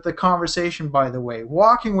satisfied with the conversation, by the way,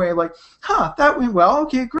 walking away like, that went well,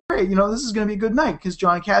 okay, great, this is going to be a good night because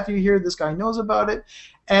John and Kathy are here, this guy knows about it.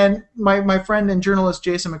 And my friend and journalist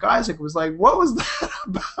Jason McIsaac was like, what was that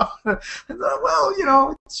about? I thought,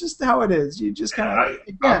 well, it's just how it is. You just kind of,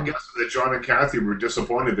 I'm guessing that John and Kathy were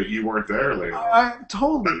disappointed that you weren't there later.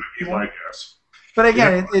 Totally. That would be my guess. But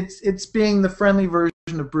again, it's being the friendly version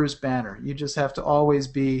of Bruce Banner. You just have to always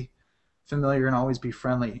be familiar and always be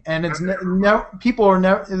friendly. And it's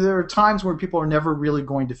there are times where people are never really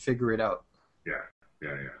going to figure it out.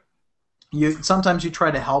 Yeah. Sometimes you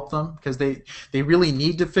try to help them because they really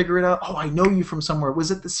need to figure it out. Oh, I know you from somewhere.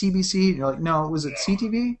 Was it the CBC? And you're like, no, was it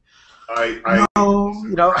CTV? I find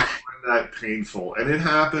that painful, and it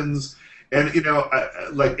happens. And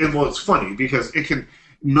it's funny because it can.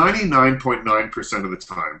 99.9% of the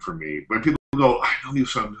time for me, when people go, I know you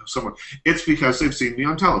from someone, it's because they've seen me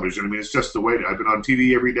on television. I mean, it's just the way I've been on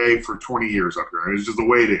TV every day for 20 years up here. It's just the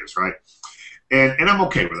way it is, right? And I'm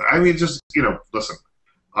okay with it. I mean, just listen,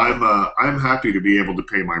 I'm happy to be able to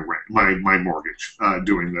pay my rent, my mortgage,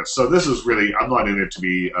 doing this. So this is really, I'm not in it to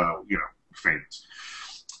be, famous.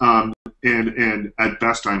 And at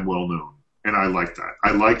best, I'm well known. And I like that.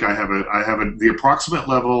 I have the approximate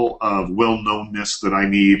level of well-knownness that I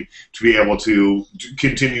need to be able to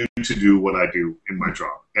continue to do what I do in my job.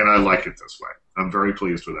 And I like it this way. I'm very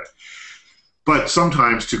pleased with it. But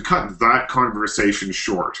sometimes to cut that conversation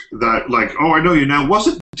short, that like, oh, I know you now,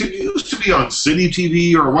 did you used to be on City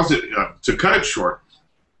TV or was it, to cut it short,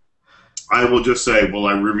 I will just say, well,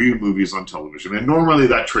 I review movies on television. And normally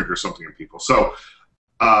that triggers something in people. So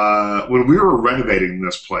when we were renovating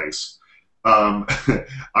this place,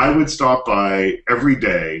 I would stop by every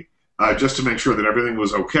day just to make sure that everything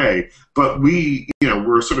was okay. But we,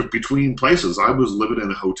 were sort of between places. I was living in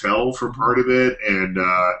a hotel for part of it, and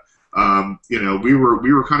we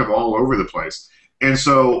were kind of all over the place. And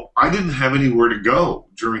so I didn't have anywhere to go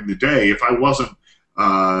during the day if I wasn't,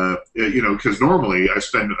 because normally I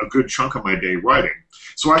spend a good chunk of my day writing.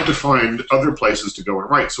 So I had to find other places to go and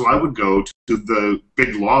write. So I would go to the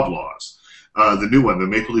big Loblaws. The new one, the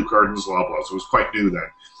Maple Leaf Gardens Loblaws. It was quite new then.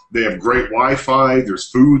 They have great Wi-Fi. There's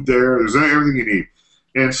food there. There's everything you need.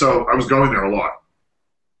 And so I was going there a lot.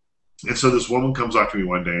 And so this woman comes up to me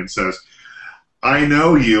one day and says, I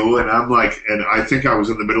know you. And I'm like, and I think I was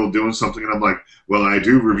in the middle of doing something. And I'm like, well, I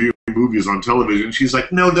do review movies on television. She's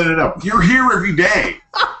like, no. You're here every day.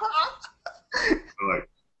 I'm like,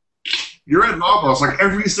 you're at Loblaws like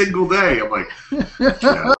every single day. I'm like,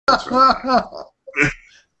 yeah, that's right.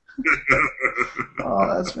 Oh,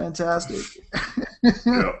 that's fantastic.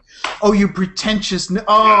 Yeah. Oh, you pretentious...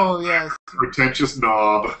 yes. Pretentious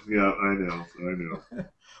knob. Yeah, I know.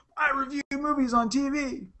 I review movies on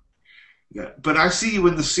TV. Yeah, but I see you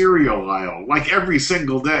in the cereal aisle, like every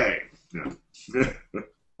single day. Yeah.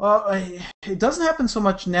 Well, it doesn't happen so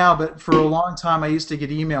much now, but for a long time I used to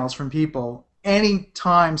get emails from people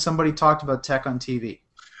anytime somebody talked about tech on TV.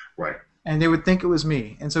 Right. And they would think it was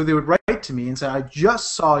me. And so they would write to me and say, I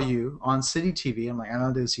just saw you on City TV. I'm like, I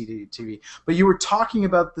don't do City TV. But you were talking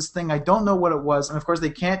about this thing. I don't know what it was. And, of course,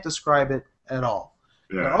 they can't describe it at all.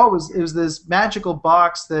 Yeah. It was this magical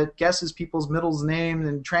box that guesses people's middle name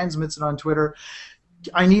and transmits it on Twitter.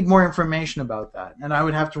 I need more information about that. And I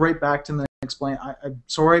would have to write back to them and explain, I'm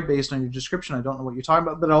sorry, based on your description, I don't know what you're talking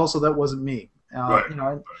about. But also, that wasn't me.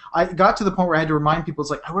 Right. I got to the point where I had to remind people,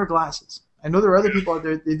 it's like, I wear glasses. I know there are other people out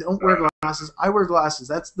there, they don't wear glasses. I wear glasses.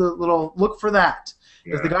 That's the little, look for that.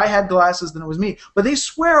 Yeah. If the guy had glasses, then it was me. But they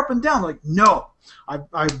swear up and down, like, no,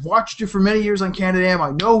 I've watched you for many years on Canada Am. I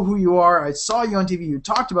know who you are. I saw you on TV. You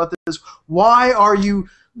talked about this. Why are you're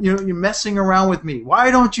messing around with me? Why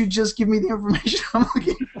don't you just give me the information I'm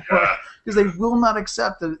looking for? Because they will not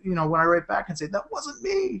accept that, when I write back and say, that wasn't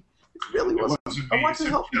me. It really wasn't me. I want to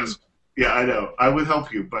help you. Yeah, I know. I would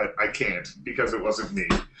help you, but I can't because it wasn't me.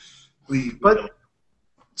 But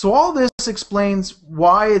so all this explains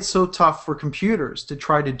why it's so tough for computers to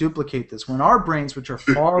try to duplicate this when our brains, which are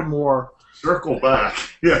far more circle back,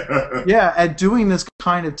 at doing this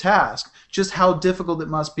kind of task, just how difficult it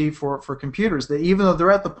must be for computers. That even though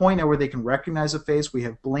they're at the point now where they can recognize a face, we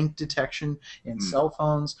have blink detection in cell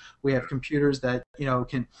phones. We have computers that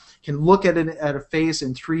can look at a face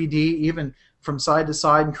in 3D, even from side to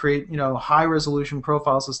side, and create high resolution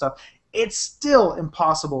profiles and stuff. it's still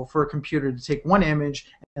impossible for a computer to take one image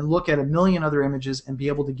and look at a million other images and be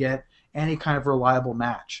able to get any kind of reliable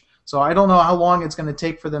match. So I don't know how long it's going to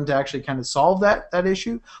take for them to actually kind of solve that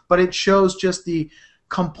issue, but it shows just the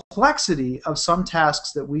complexity of some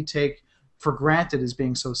tasks that we take for granted as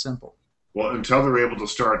being so simple. Well, until they're able to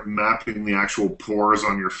start mapping the actual pores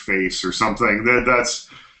on your face or something, that's,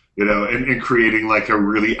 you know, and creating like a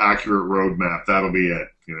really accurate roadmap, that'll be it,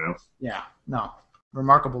 you know? Yeah, no,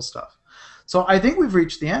 remarkable stuff. So I think we've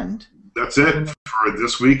reached the end. That's it for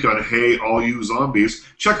this week on Hey All You Zombies.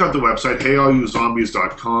 Check out the website,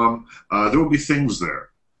 heyallyouZombies.com. There will be things there,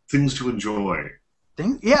 things to enjoy.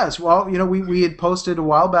 Yes, well, you know, we had posted a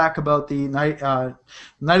while back about the Night of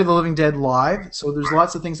the Living Dead Live, so there's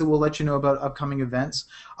lots of things that we'll let you know about upcoming events.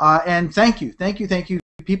 And thank you.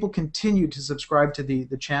 People continue to subscribe to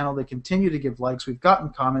the channel. They continue to give likes. We've gotten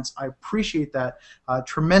comments. I appreciate that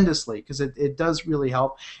tremendously, because it does really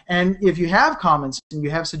help. And if you have comments and you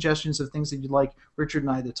have suggestions of things that you'd like Richard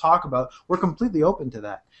and I to talk about, we're completely open to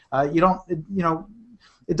that.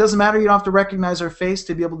 It doesn't matter. You don't have to recognize our face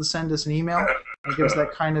to be able to send us an email and give us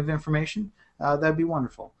that kind of information. That'd be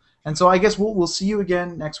wonderful. And so I guess we'll see you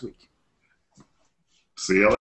again next week. See you later.